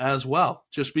lineman as well,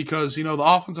 just because, the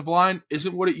offensive line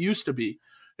isn't what it used to be.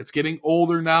 It's getting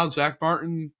older now. Zach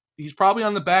Martin, he's probably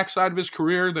on the backside of his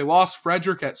career. They lost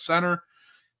Frederick at center.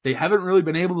 They haven't really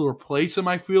been able to replace him,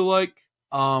 I feel like.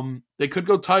 They could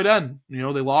go tight end. They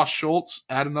lost Schultz,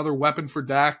 add another weapon for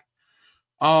Dak.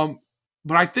 But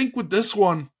I think with this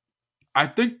one,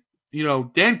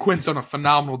 Dan Quinn's done a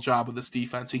phenomenal job with this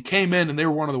defense. He came in and they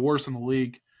were one of the worst in the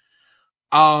league.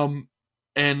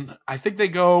 And I think they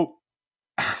go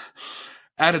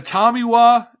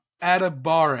Adetomiwa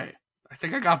Adebawore. I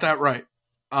think I got that right.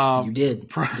 You did.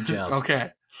 Good job.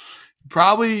 Okay.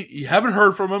 Probably you haven't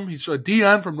heard from him. He's a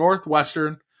DN from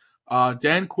Northwestern.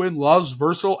 Dan Quinn loves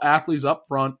versatile athletes up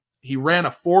front. He ran a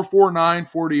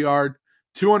 4.49 40-yard,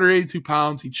 282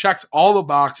 pounds. He checks all the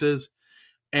boxes.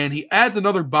 And he adds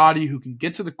another body who can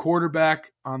get to the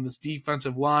quarterback on this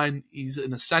defensive line. He's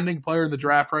an ascending player in the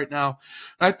draft right now.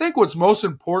 And I think what's most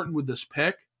important with this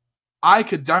pick, I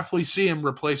could definitely see him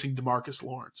replacing DeMarcus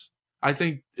Lawrence. I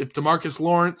think if DeMarcus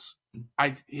Lawrence,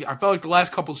 I felt like the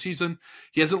last couple of seasons,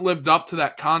 he hasn't lived up to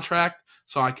that contract.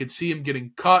 So I could see him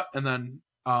getting cut and then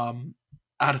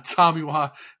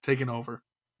Adetomiwa taking over.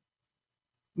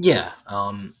 Yeah,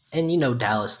 and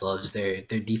Dallas loves their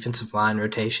defensive line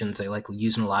rotations. They like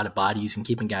using a lot of bodies and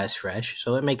keeping guys fresh,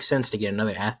 so it makes sense to get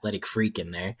another athletic freak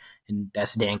in there, and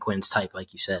that's Dan Quinn's type,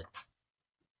 like you said.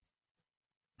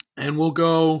 And we'll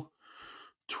go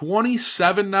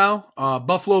 27 now.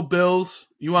 Buffalo Bills.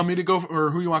 You want me to go, or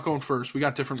who you want going first? We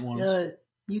got different ones.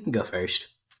 You can go first.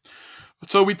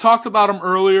 So we talked about him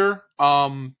earlier.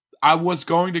 I was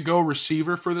going to go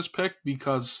receiver for this pick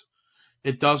because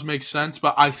it does make sense,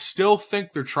 but I still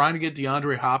think they're trying to get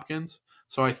DeAndre Hopkins.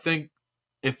 So I think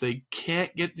if they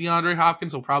can't get DeAndre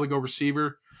Hopkins, they'll probably go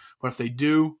receiver. But if they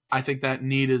do, I think that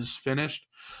need is finished.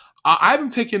 I haven't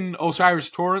taken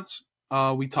Osiris Torrance.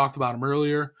 We talked about him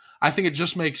earlier. I think it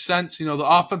just makes sense. The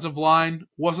offensive line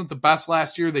wasn't the best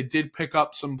last year. They did pick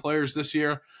up some players this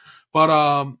year.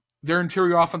 But their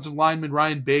interior offensive lineman,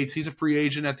 Ryan Bates, he's a free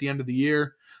agent at the end of the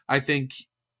year. I think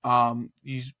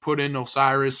he's put in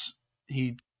Osiris.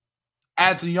 He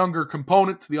adds a younger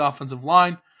component to the offensive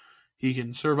line. He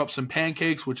can serve up some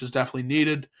pancakes, which is definitely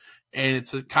needed. And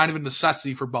it's a kind of a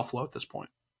necessity for Buffalo at this point.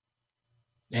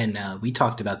 And we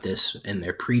talked about this in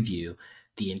their preview.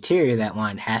 The interior of that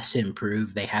line has to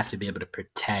improve. They have to be able to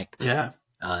protect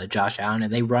Josh Allen.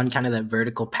 And they run kind of that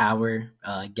vertical power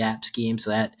gap scheme, so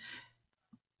that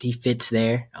he fits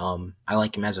there. I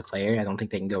like him as a player. I don't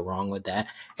think they can go wrong with that.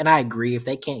 And I agree, if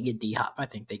they can't get D-Hop, I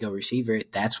think they go receiver.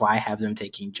 That's why I have them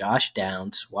taking Josh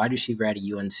Downs, wide receiver out of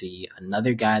UNC,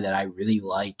 another guy that I really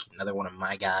like, another one of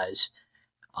my guys.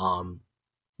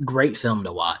 Great film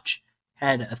to watch.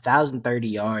 Had 1,030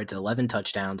 yards, 11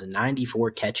 touchdowns, and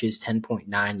 94 catches,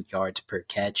 10.9 yards per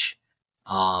catch.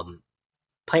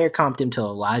 Player comped him to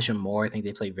Elijah Moore. I think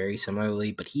they play very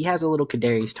similarly, but he has a little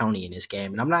Kadarius Toney in his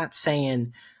game. And I'm not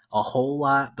saying a whole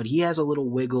lot, but he has a little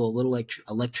wiggle, a little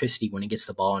electricity when he gets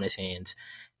the ball in his hands.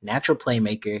 Natural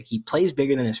playmaker. He plays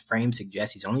bigger than his frame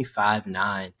suggests. He's only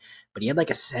 5'9", but he had like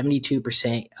a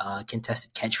 72%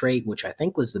 contested catch rate, which I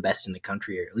think was the best in the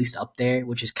country, or at least up there,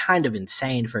 which is kind of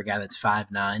insane for a guy that's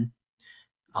 5'9".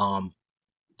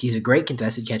 He's a great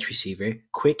contested catch receiver,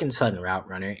 quick and sudden route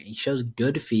runner. He shows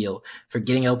good feel for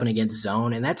getting open against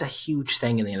zone, and that's a huge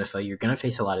thing in the NFL. You're going to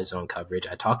face a lot of zone coverage.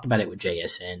 I talked about it with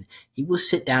JSN. He will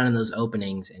sit down in those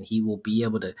openings, and he will be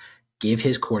able to give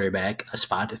his quarterback a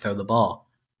spot to throw the ball.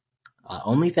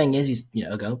 Only thing is he's,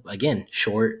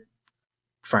 short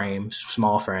frame,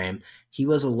 small frame. He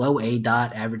was a low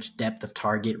ADOT, average depth of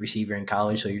target receiver in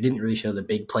college, so he didn't really show the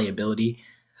big playability.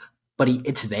 But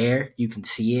it's there. You can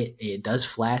see it. It does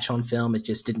flash on film. It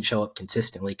just didn't show up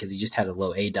consistently because he just had a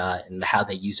low ADOT and how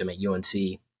they used him at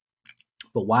UNC.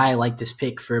 But why I like this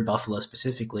pick for Buffalo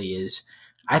specifically is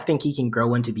I think he can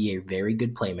grow into be a very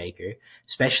good playmaker,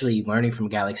 especially learning from a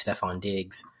guy like Stephon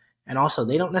Diggs. And also,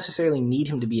 they don't necessarily need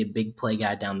him to be a big play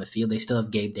guy down the field. They still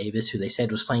have Gabe Davis, who they said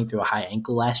was playing through a high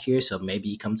ankle last year, so maybe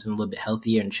he comes in a little bit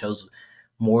healthier and shows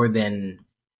more than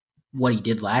what he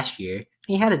did last year.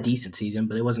 He had a decent season,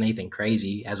 but it wasn't anything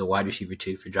crazy as a wide receiver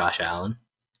too for Josh Allen.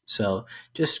 So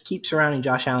just keep surrounding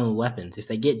Josh Allen with weapons. If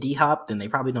they get D-Hop, then they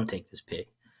probably don't take this pick.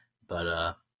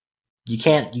 But you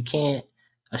can't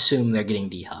assume they're getting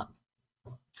D-Hop.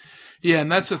 Yeah,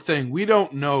 and that's the thing. We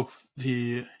don't know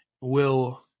if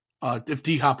if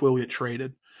D-Hop will get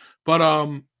traded. But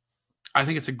I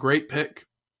think it's a great pick.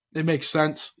 It makes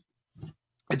sense.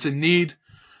 It's a need.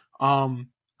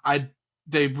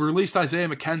 They released Isaiah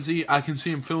McKenzie. I can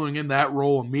see him filling in that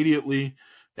role immediately.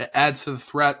 It adds to the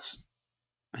threats.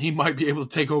 He might be able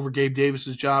to take over Gabe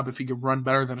Davis's job if he could run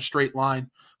better than a straight line.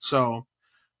 So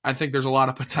I think there's a lot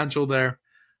of potential there.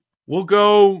 We'll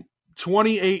go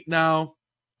 28 now.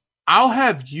 I'll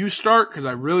have you start because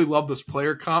I really love this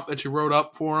player comp that you wrote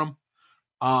up for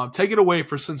him. Take it away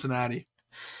for Cincinnati.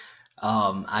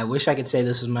 I wish I could say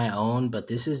this was my own, but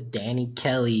this is Danny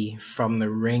Kelly from The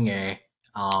Ringer.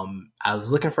 I was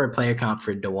looking for a player comp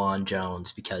for DeJuan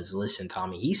Jones because, listen,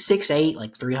 Tommy, he's 6'8",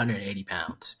 like 380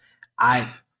 pounds.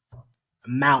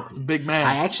 Mountain. Big man.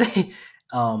 I actually,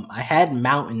 I had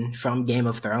Mountain from Game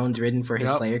of Thrones written for his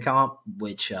player comp,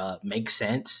 which makes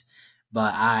sense.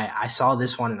 But I saw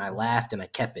this one and I laughed and I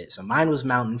kept it. So mine was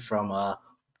Mountain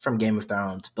from Game of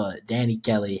Thrones, but Danny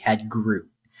Kelly had Groot.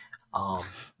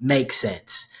 Makes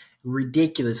sense.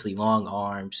 Ridiculously long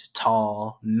arms,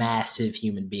 tall, massive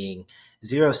human being.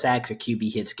 0 sacks or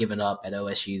QB hits given up at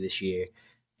OSU this year.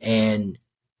 And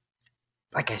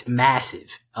like I said,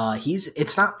 massive.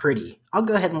 It's not pretty. I'll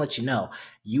go ahead and let you know.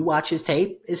 You watch his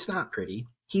tape, it's not pretty.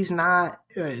 He's not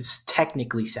it's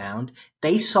technically sound.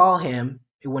 They saw him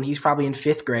when he's probably in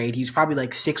 5th grade. He's probably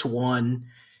like 6'1".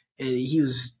 He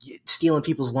was stealing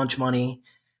people's lunch money.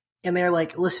 And they're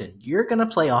like, listen, you're going to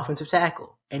play offensive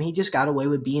tackle. And he just got away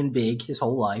with being big his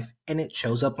whole life, and it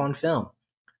shows up on film.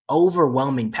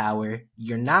 Overwhelming power.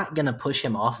 You're not going to push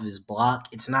him off of his block.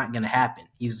 It's not going to happen.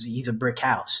 He's a brick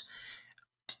house.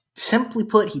 Simply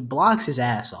put, he blocks his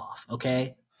ass off,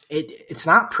 okay? It's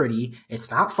not pretty. It's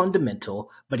not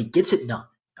fundamental, but he gets it done,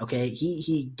 okay?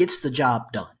 He gets the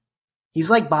job done. He's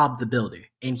like Bob the Builder,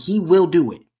 and he will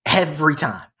do it every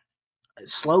time.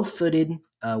 Slow-footed,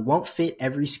 won't fit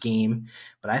every scheme,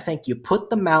 but I think you put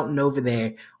the mountain over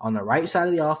there on the right side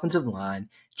of the offensive line.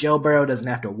 Joe Burrow doesn't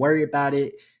have to worry about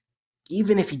it.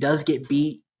 Even if he does get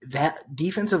beat, that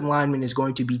defensive lineman is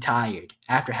going to be tired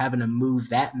after having to move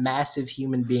that massive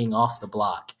human being off the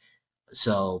block.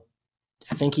 So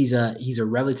I think he's a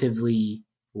relatively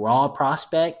raw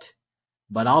prospect,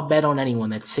 but I'll bet on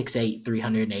anyone that's 6'8",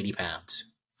 380 pounds.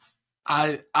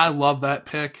 I love that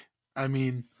pick. I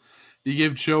mean, you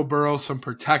give Joe Burrow some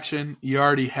protection. You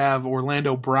already have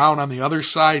Orlando Brown on the other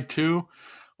side too.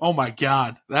 Oh my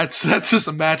God, that's just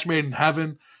a match made in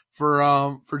heaven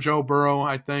for Joe Burrow,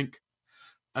 I think.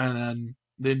 And then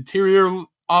the interior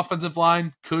offensive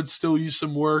line could still use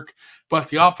some work, but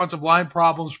the offensive line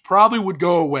problems probably would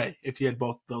go away if you had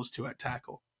both those two at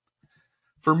tackle.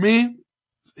 For me,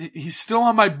 he's still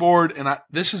on my board, and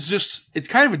it's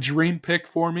kind of a dream pick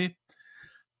for me.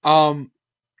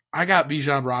 I got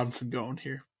Bijan Robinson going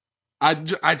here. I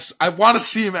want to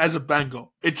see him as a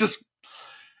Bengal.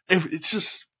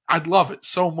 I'd love it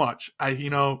so much.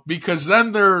 Because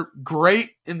then they're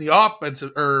great in the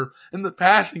offensive or in the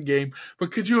passing game.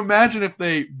 But could you imagine if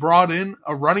they brought in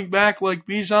a running back like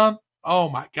Bijan? Oh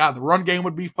my God, the run game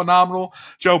would be phenomenal.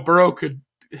 Joe Burrow could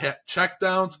hit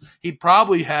checkdowns. He'd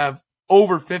probably have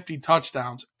over 50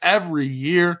 touchdowns every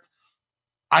year.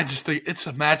 I just think it's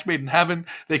a match made in heaven.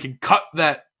 They can cut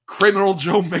that criminal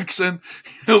Joe Mixon.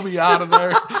 He'll be out of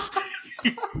there.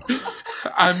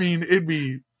 I mean,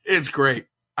 it's great.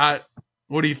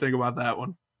 What do you think about that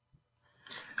one?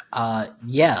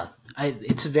 Yeah,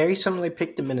 it's a very similar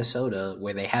pick to Minnesota,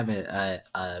 where they have a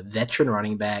veteran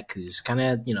running back who's kind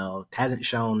of, hasn't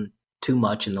shown too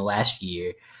much in the last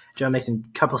year. Joe Mixon,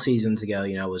 a couple seasons ago,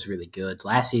 was really good.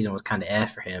 Last season was kind of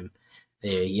F for him.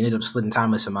 He ended up splitting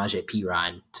time with Samaje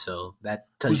Perine, so that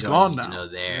tells you all you need to know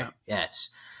there. Yeah. Yes.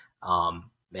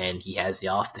 And he has the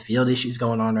off the field issues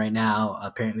going on right now.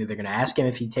 Apparently, they're going to ask him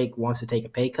if he wants to take a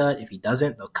pay cut. If he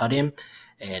doesn't, they'll cut him.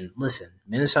 And listen,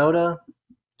 Minnesota,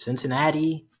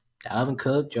 Cincinnati, Dalvin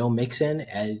Cook, Joe Mixon,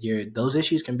 those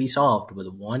issues can be solved with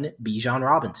one Bijan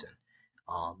Robinson.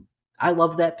 I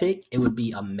love that pick. It would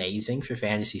be amazing for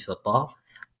fantasy football.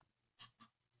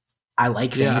 I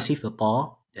like fantasy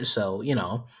football, so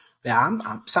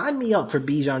I'm sign me up for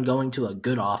Bijan going to a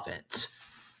good offense.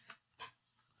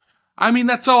 I mean,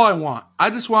 that's all I want. I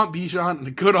just want Bijan and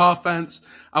a good offense.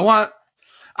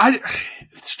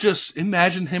 It's just,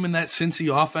 imagine him in that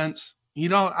Cincy offense.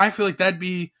 I feel like that'd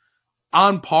be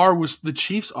on par with the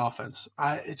Chiefs offense.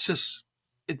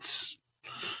 It's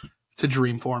a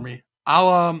dream for me.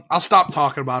 I'll stop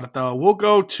talking about it though. We'll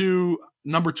go to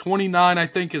number 29, I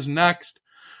think is next.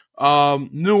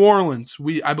 New Orleans.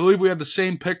 I believe we have the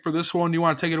same pick for this one. Do you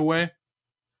want to take it away?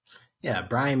 Yeah,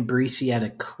 Brian Bresee out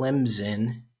of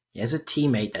Clemson. He has a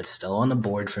teammate that's still on the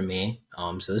board for me.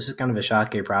 So this is kind of a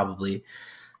shocker, probably.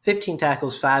 15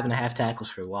 tackles, 5.5 tackles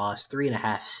for loss,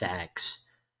 3.5 sacks.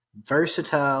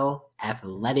 Versatile,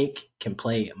 athletic, can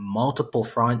play multiple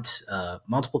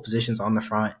positions on the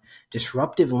front.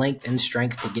 Disruptive length and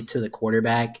strength to get to the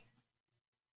quarterback.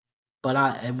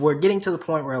 But we're getting to the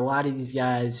point where a lot of these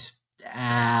guys,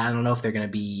 I don't know if they're going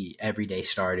to be everyday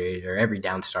starters or every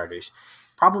down starters.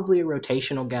 Probably a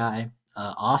rotational guy.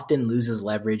 Often loses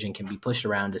leverage and can be pushed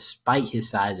around despite his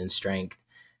size and strength.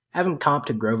 Have him comped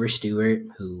to Grover Stewart,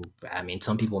 who, I mean,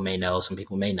 some people may know, some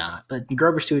people may not. But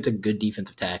Grover Stewart's a good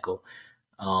defensive tackle.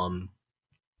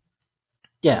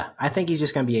 Yeah, I think he's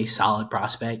just going to be a solid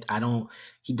prospect.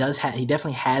 He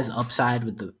definitely has upside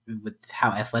with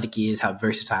how athletic he is, how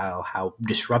versatile, how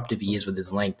disruptive he is with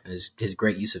his length and his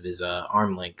great use of his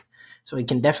arm length. So he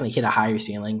can definitely hit a higher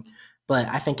ceiling. But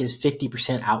I think his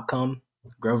 50% outcome,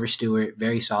 Grover Stewart,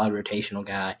 very solid rotational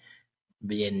guy,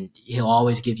 and he'll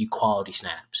always give you quality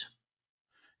snaps.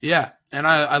 Yeah, and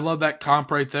I love that comp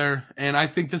right there. And I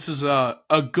think this is a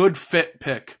good fit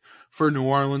pick for New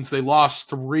Orleans. They lost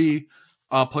 3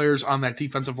 players on that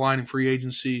defensive line in free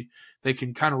agency. They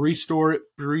can kind of restore it.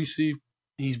 Parisi,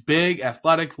 he's big,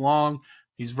 athletic, long.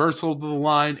 He's versatile to the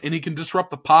line, and he can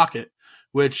disrupt the pocket,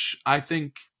 which I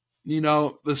think,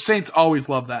 the Saints always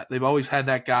love that. They've always had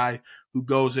that guy who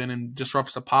goes in and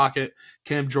disrupts the pocket.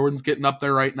 Cam Jordan's getting up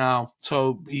there right now,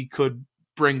 so he could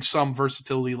bring some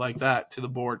versatility like that to the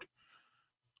board.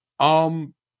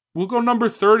 We'll go number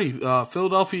 30,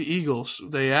 Philadelphia Eagles.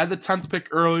 They had the 10th pick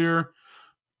earlier.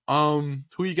 Who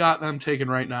you got them taking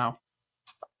right now?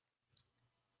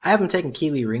 I haven't taken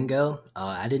Keely Ringo.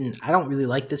 I don't really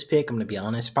like this pick. I'm gonna be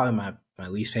honest. Probably my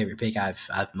least favorite pick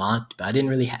I've mocked, but I didn't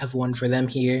really have one for them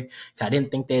here. I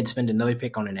didn't think they'd spend another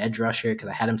pick on an edge rusher because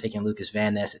I had them taking Lucas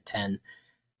Van Ness at 10.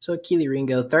 So Keely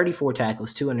Ringo, 34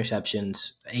 tackles, 2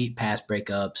 interceptions, 8 pass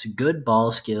breakups, good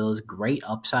ball skills, great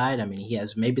upside. I mean, he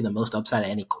has maybe the most upside at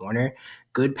any corner.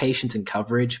 Good patience and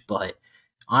coverage, but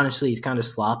honestly, he's kind of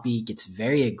sloppy, gets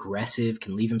very aggressive,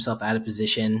 can leave himself out of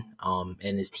position,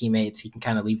 and his teammates, he can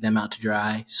kind of leave them out to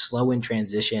dry. Slow in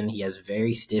transition. He has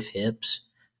very stiff hips.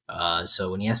 So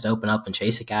when he has to open up and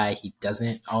chase a guy, he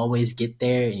doesn't always get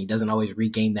there, and he doesn't always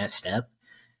regain that step.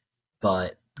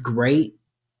 But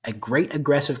a great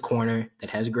aggressive corner that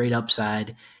has great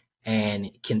upside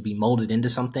and can be molded into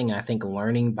something. And I think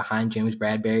learning behind James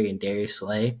Bradbury and Darius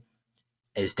Slay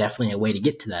is definitely a way to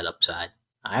get to that upside.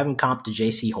 I haven't comped to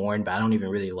JC Horn, but I don't even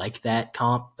really like that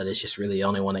comp, but it's just really the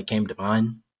only one that came to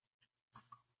mind.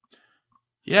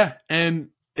 Yeah, and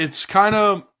it's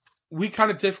we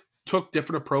kind of took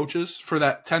different approaches for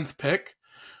that 10th pick.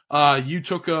 You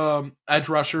took edge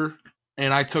rusher,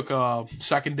 and I took a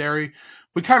secondary.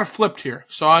 We kind of flipped here.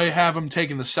 So I have him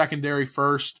taking the secondary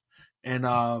first and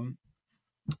an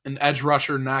edge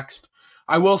rusher next.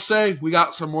 I will say we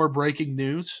got some more breaking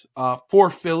news for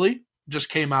Philly. Just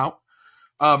came out.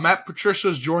 Matt Patricia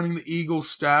is joining the Eagles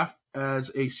staff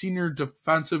as a senior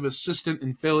defensive assistant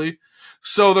in Philly.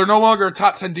 So they're no longer a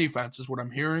top 10 defense is what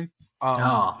I'm hearing.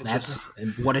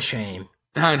 What a shame.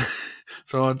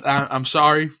 So I'm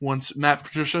sorry. Once Matt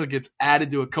Patricia gets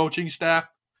added to a coaching staff,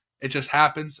 it just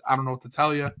happens. I don't know what to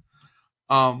tell you.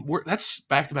 That's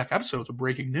back-to-back episodes of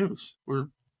breaking news. We're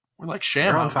like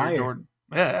Sham. You're on fire. Jordan.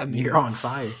 Yeah, you're on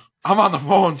fire. I'm on the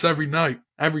phones every night,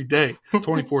 every day,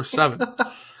 24/7.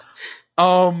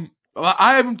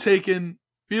 I have him taken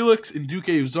Felix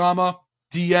Ndukwe-Uzomah,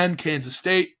 DN, Kansas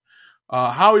State.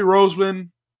 Howie Roseman,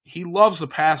 he loves the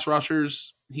pass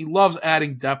rushers. He loves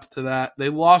adding depth to that. They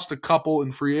lost a couple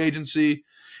in free agency.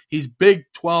 He's Big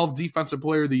 12 Defensive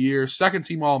Player of the Year, second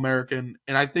team All-American,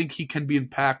 and I think he can be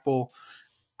impactful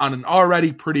on an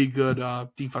already pretty good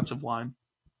defensive line.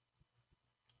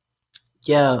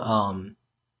 Yeah,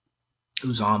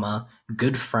 Uzomah,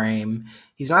 good frame.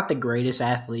 He's not the greatest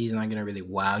athlete. He's not going to really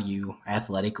wow you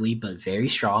athletically, but very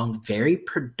strong, very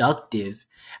productive.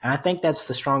 And I think that's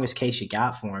the strongest case you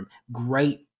got for him.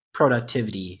 Great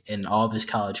productivity in all of his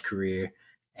college career.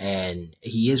 And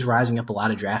he is rising up a lot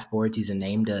of draft boards. He's a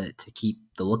name to keep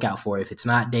the lookout for. If it's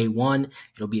not day 1,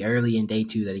 it'll be early in day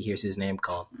 2 that he hears his name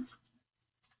called.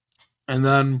 And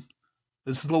then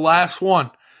this is the last one.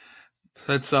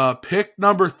 That's pick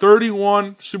number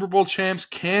 31, Super Bowl champs,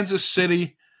 Kansas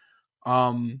City.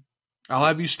 I'll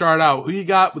have you start out. Who you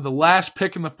got with the last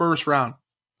pick in the first round?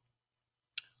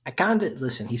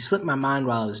 Listen, he slipped my mind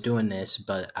while I was doing this,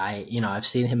 but I've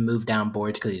seen him move down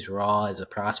boards because he's raw as a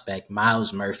prospect.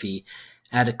 Myles Murphy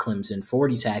out of Clemson,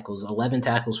 40 tackles, 11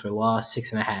 tackles for loss,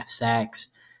 6.5 sacks.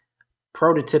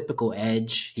 Prototypical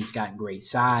edge. He's got great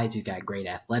size. He's got great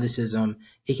athleticism.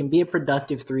 He can be a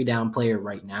productive 3-down player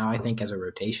right now, I think, as a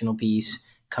rotational piece,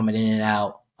 coming in and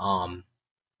out.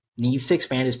 Needs to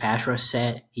expand his pass rush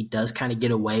set. He does kind of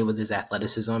get away with his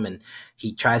athleticism, and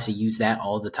he tries to use that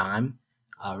all the time.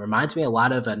 Reminds me a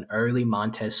lot of an early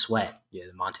Montez Sweat. Yeah,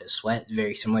 Montez Sweat,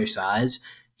 very similar size.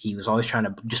 He was always trying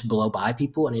to just blow by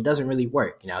people, and it doesn't really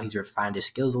work. He's refined his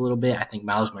skills a little bit. I think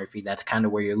Myles Murphy, that's kind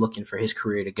of where you're looking for his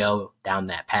career to go down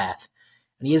that path.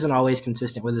 And he isn't always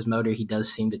consistent with his motor. He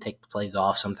does seem to take the plays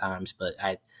off sometimes, but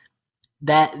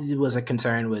that was a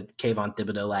concern with Kayvon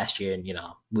Thibodeau last year, and,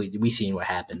 we seen what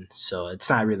happened. So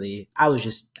it's not really – I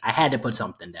had to put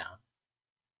something down.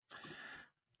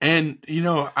 And,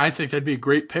 I think that'd be a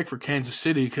great pick for Kansas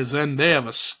City because then they have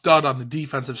a stud on the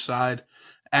defensive side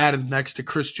added next to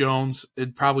Chris Jones.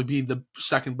 It'd probably be the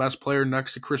second best player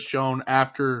next to Chris Jones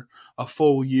after a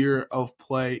full year of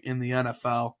play in the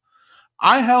NFL.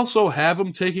 I also have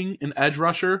him taking an edge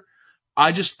rusher.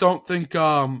 I just don't think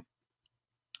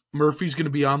Murphy's going to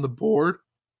be on the board.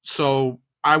 So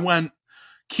I went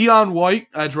Keon White,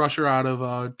 edge rusher out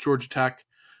of Georgia Tech.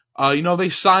 They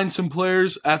signed some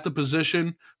players at the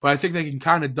position, but I think they can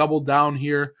kind of double down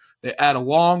here. They add a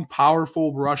long,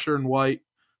 powerful rusher in White.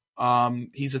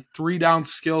 He's a 3-down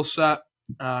skill set.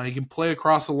 He can play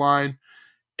across the line,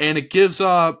 and it gives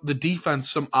the defense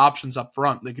some options up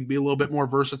front. They can be a little bit more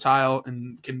versatile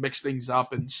and can mix things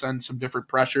up and send some different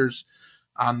pressures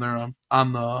on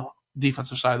the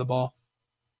defensive side of the ball.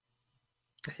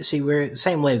 See, we're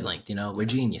same wavelength. We're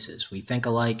geniuses. We think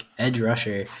alike. Edge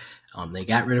rusher. They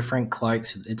got rid of Frank Clark.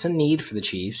 So it's a need for the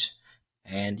Chiefs.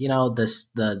 And this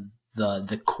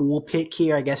the cool pick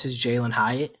here, I guess, is Jalen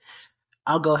Hyatt.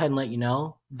 I'll go ahead and let you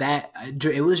know that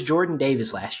it was Jordan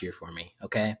Davis last year for me.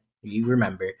 Okay, you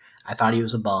remember? I thought he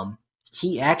was a bum.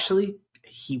 He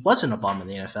wasn't a bum in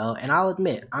the NFL, and I'll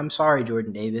admit, I'm sorry,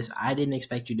 Jordan Davis. I didn't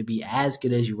expect you to be as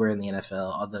good as you were in the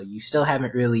NFL, although you still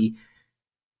haven't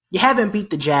beat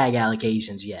the Jag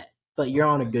allegations yet, but you're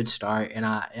on a good start, and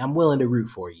I'm willing to root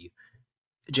for you.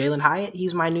 Jalen Hyatt,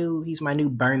 he's my new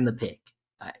burn the pick.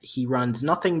 He runs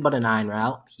nothing but a 9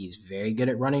 route. He's very good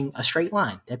at running a straight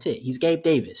line. That's it. He's Gabe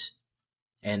Davis,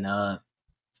 and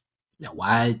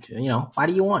why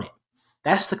do you want it?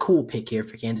 That's the cool pick here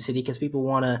for Kansas City because people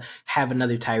want to have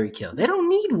another Tyreek Hill. They don't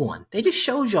need one. They just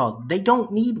showed y'all they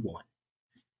don't need one.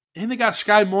 And they got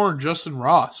Sky Moore and Justin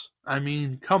Ross. I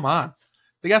mean, come on.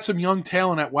 They got some young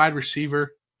talent at wide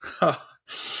receiver. The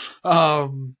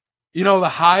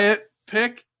Hyatt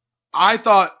pick, I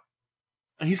thought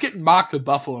he's getting mocked at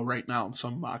Buffalo right now in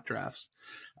some mock drafts.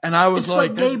 And I was it's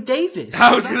like Gabe Davis.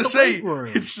 I was going to say,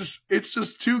 it's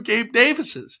just two Gabe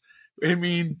Davises. I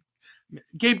mean,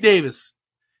 Gabe Davis,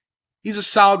 he's a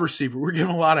solid receiver. We're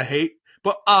getting a lot of hate.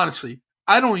 But honestly,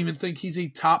 I don't even think he's a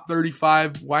top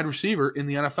 35 wide receiver in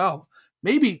the NFL.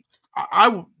 Maybe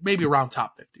around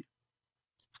top 50.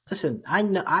 Listen,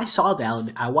 I saw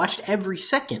I watched every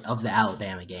second of the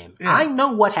Alabama game. Yeah. I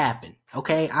know what happened.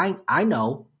 Okay, I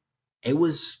know it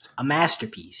was a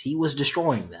masterpiece. He was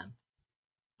destroying them.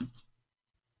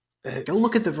 Go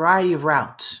look at the variety of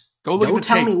routes. Go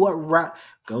tell me what route.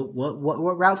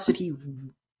 What routes did he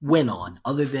win on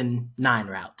other than 9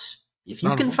 routes? If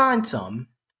you can find some,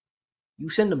 you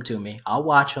send them to me. I'll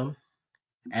watch them,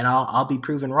 and I'll be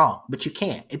proven wrong. But you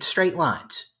can't. It's straight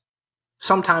lines.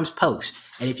 Sometimes post.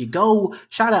 And if you go,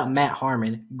 shout out Matt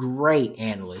Harmon, great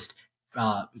analyst.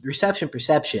 Reception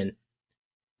perception.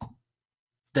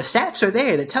 The stats are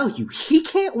there that tell you he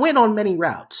can't win on many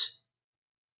routes.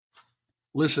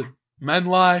 Listen, men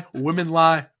lie, women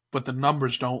lie, but the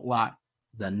numbers don't lie.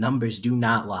 The numbers do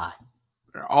not lie.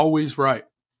 They're always right.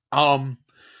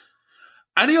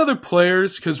 Any other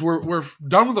players, because we're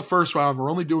done with the first round,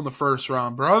 we're only doing the first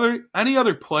round, but are there any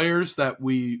other players that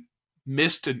we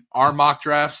missed in our mock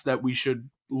drafts that we should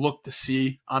look to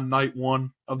see on night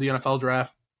 1 of the NFL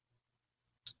draft?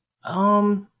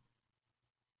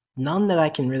 None that I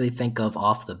can really think of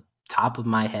off the top of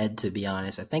my head, to be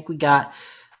honest. I think we got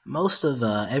most of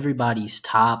everybody's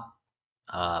top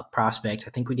prospects. I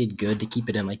think we did good to keep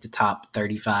it in like the top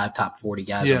 35, top 40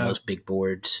 guys on most big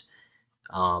boards.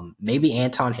 Maybe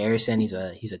Anton Harrison. He's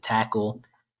a tackle,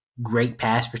 great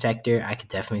pass protector. I could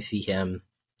definitely see him.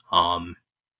 But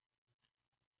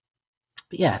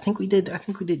yeah, I think we did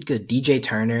good. DJ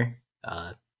Turner,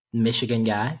 Michigan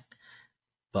guy.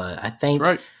 But I think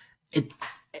right.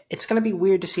 It's going to be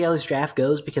weird to see how this draft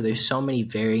goes because there's so many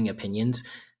varying opinions.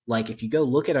 Like, if you go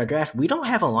look at our draft, we don't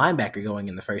have a linebacker going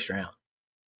in the first round.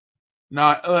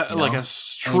 Not like a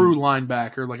true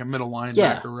linebacker, like a middle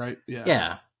linebacker, right? Yeah.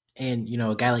 Yeah. And,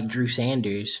 a guy like Drew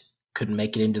Sanders couldn't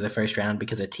make it into the first round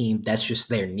because a team, that's just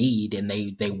their need, and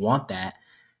they want that.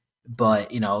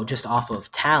 But, just off of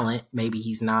talent, maybe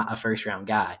he's not a first-round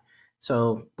guy.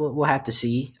 So we'll have to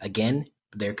see. Again,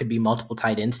 there could be multiple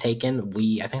tight ends taken.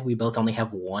 I think we both only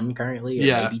have one currently,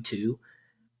 or maybe 2.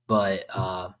 But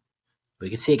we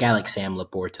could see a guy like Sam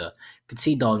Laporta. We could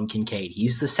see Dalton Kincaid.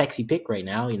 He's the sexy pick right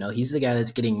now. He's the guy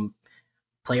that's getting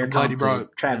player comp to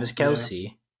Travis Kelce.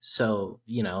 Yeah. So,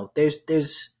 there's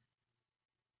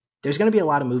going to be a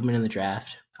lot of movement in the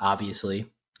draft, obviously.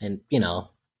 And,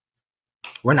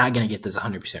 we're not going to get this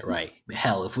 100% right.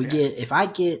 Hell, if I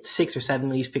get 6 or 7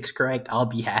 of these picks correct, I'll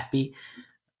be happy.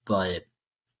 But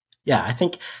yeah, I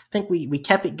think we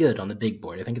kept it good on the big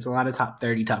board. I think it's a lot of top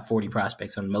 30, top 40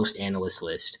 prospects on most analysts'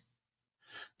 list.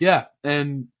 Yeah,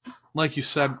 and like you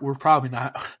said, we're probably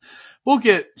not – we'll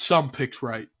get some picks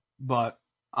right. But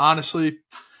honestly,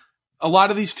 a lot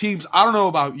of these teams – I don't know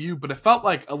about you, but it felt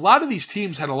like a lot of these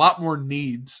teams had a lot more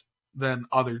needs than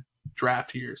other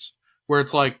draft years, where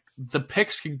it's like the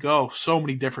picks can go so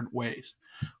many different ways.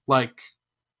 Like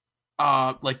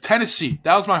Tennessee,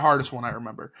 that was my hardest one, I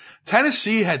remember.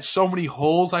 Tennessee had so many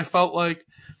holes, I felt like,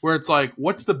 where it's like,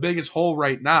 what's the biggest hole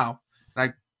right now?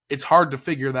 And it's hard to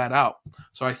figure that out.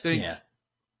 So I think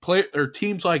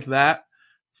teams like that,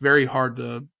 it's very hard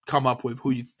to come up with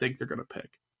who you think they're going to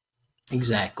pick.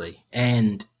 Exactly.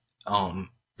 And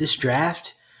this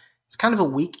draft, it's kind of a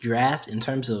weak draft in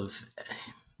terms of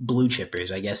blue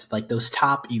chippers, I guess, like those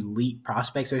top elite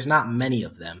prospects. There's not many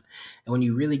of them. And when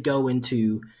you really go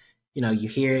into you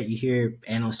hear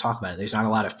analysts talk about it. There's not a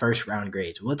lot of first round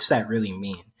grades. What does that really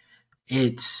mean?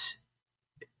 It's,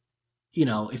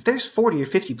 if there's 40 or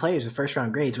 50 players in first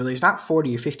round grades, well, there's not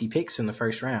 40 or 50 picks in the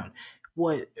first round.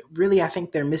 What really, I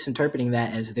think they're misinterpreting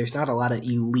that as there's not a lot of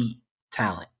elite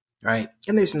talent, right?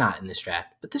 And there's not in this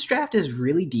draft. But this draft is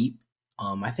really deep.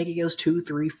 I think it goes 2,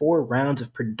 3, 4 rounds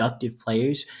of productive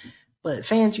players. But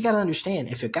fans, you got to understand,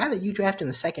 if a guy that you draft in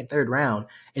the second, third round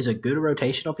is a good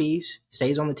rotational piece,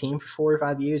 stays on the team for 4 or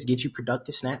 5 years, gets you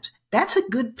productive snaps, that's a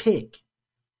good pick.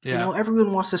 Yeah.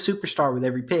 Everyone wants a superstar with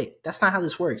every pick. That's not how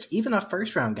this works. Even a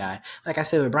first round guy, like I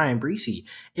said with Brian Breesy,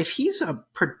 if he's a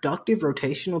productive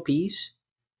rotational piece,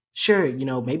 sure,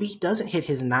 maybe he doesn't hit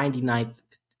his 99th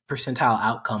percentile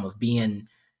outcome of being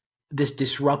this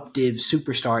disruptive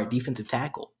superstar at defensive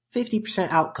tackle. 50%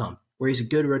 outcome where he's a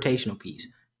good rotational piece,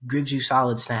 gives you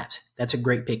solid snaps. That's a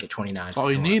great pick at 29. That's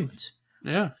all you need.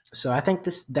 Yeah. So I think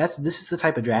this is the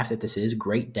type of draft that this is.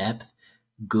 Great depth,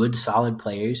 good solid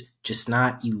players, just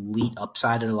not elite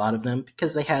upside in a lot of them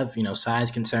because they have,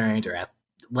 size concerns or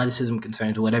athleticism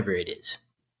concerns or whatever it is.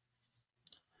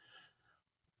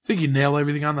 I think you nail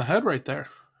everything on the head right there.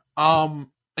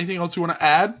 Anything else you want to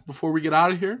add before we get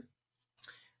out of here?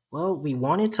 Well, we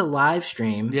wanted to live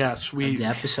stream the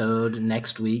episode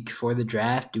next week for the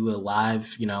draft, do a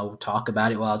live, talk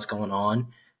about it while it's going on.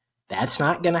 That's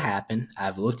not going to happen.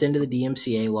 I've looked into the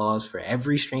DMCA laws for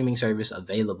every streaming service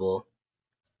available.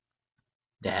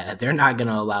 They're not going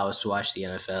to allow us to watch the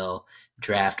NFL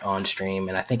draft on stream,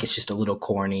 and I think it's just a little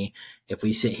corny if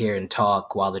we sit here and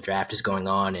talk while the draft is going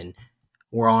on and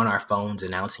we're on our phones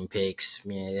announcing picks.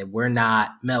 We're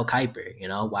not Mel Kiper,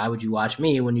 Why would you watch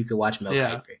me when you could watch Mel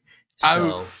Kiper?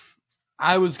 So,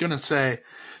 I was going to say,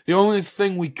 the only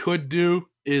thing we could do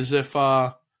is if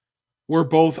we're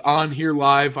both on here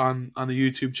live on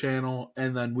the YouTube channel,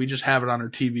 and then we just have it on our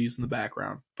TVs in the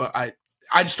background. But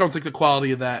I just don't think the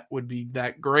quality of that would be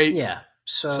that great. Yeah.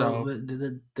 So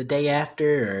the day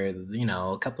after,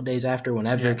 or a couple days after,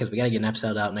 whenever, because we got to get an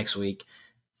episode out next week,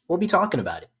 we'll be talking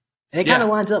about it. And it kind of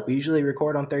lines up. We usually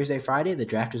record on Thursday, Friday. The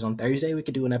draft is on Thursday. We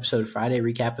could do an episode Friday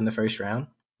recapping the first round.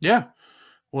 Yeah.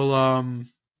 Well,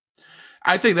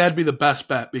 I think that'd be the best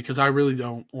bet because I really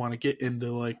don't want to get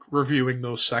into reviewing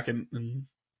those second and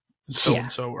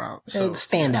so rounds. So,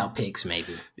 standout picks,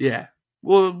 maybe. Yeah.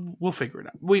 We'll figure it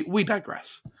out. We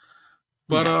digress.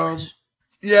 But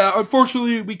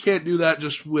unfortunately we can't do that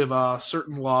just with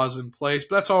certain laws in place.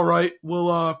 But that's all right.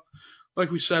 We'll like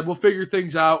we said, we'll figure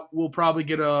things out. We'll probably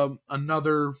get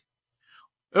another.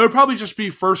 It'll probably just be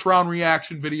first round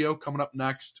reaction video coming up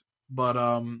next.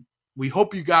 But we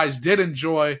hope you guys did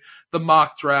enjoy the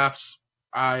mock drafts.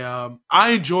 I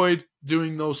enjoyed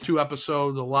doing those 2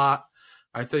 episodes a lot.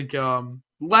 I think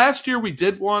last year we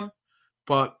did one,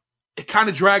 but it kind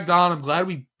of dragged on. I'm glad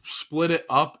we split it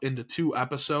up into 2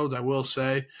 episodes, I will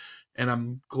say. And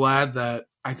I'm glad that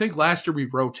I think last year we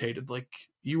rotated.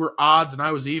 You were odds and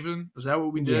I was even. Is that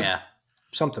what we did? Yeah,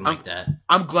 something like that.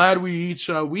 I'm glad we each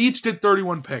did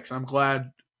 31 picks. I'm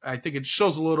glad. I think it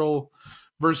shows a little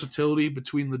versatility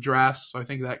between the drafts. So I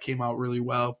think that came out really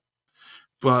well.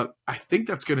 But I think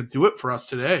that's going to do it for us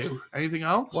today. Anything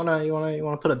else? You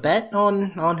wanna put a bet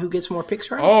on who gets more picks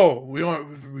right? Oh, we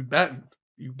betting.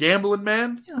 You gambling,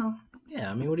 man?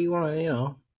 Yeah. I mean, what do you want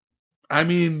to? I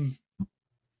mean,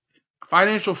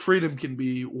 financial freedom can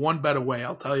be one bet away.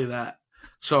 I'll tell you that.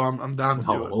 So I'm down to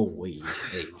do it. Oh, wait,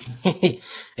 hey,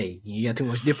 you got too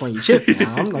much dip on your chip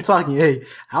now. I'm not talking. Hey,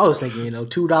 I was thinking, $2,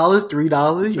 $3,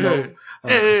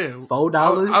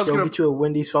 $4. Go get you a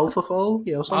Wendy's 4 for 4,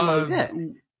 something like that.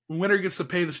 Winner gets to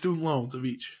pay the student loans of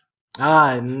each. No,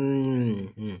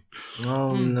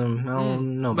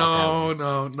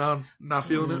 not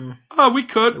feeling it. We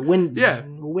could. A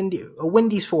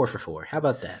Wendy's 4 for 4. How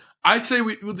about that? I'd say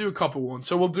we'll do a couple ones.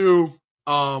 So we'll do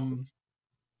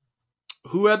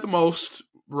who had the most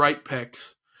right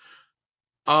picks.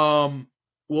 We'll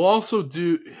also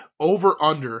do over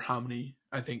under how many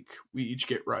I think we each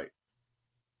get right.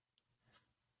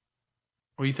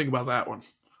 What do you think about that one?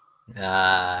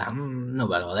 I don't know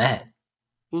about all that.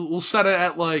 We'll set it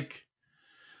at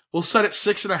we'll set it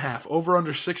 6.5. Over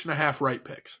under 6.5 right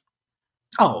picks.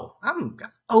 Oh, I'm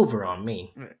over on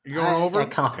me. You're going over? I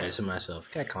got confidence in myself.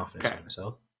 In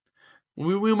myself.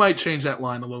 We might change that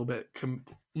line a little bit.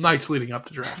 Nights leading up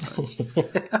to draft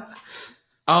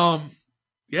night.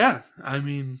 Yeah. I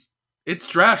mean, it's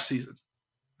draft season.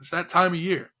 It's that time of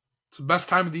year. It's the best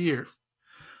time of the year.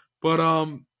 But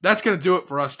that's gonna do it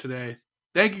for us today.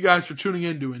 Thank you guys for tuning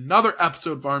in to another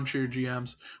episode of Armchair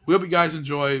GMs. We hope you guys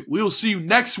enjoy. We will see you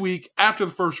next week after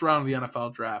the first round of the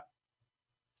NFL draft.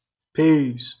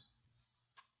 Peace.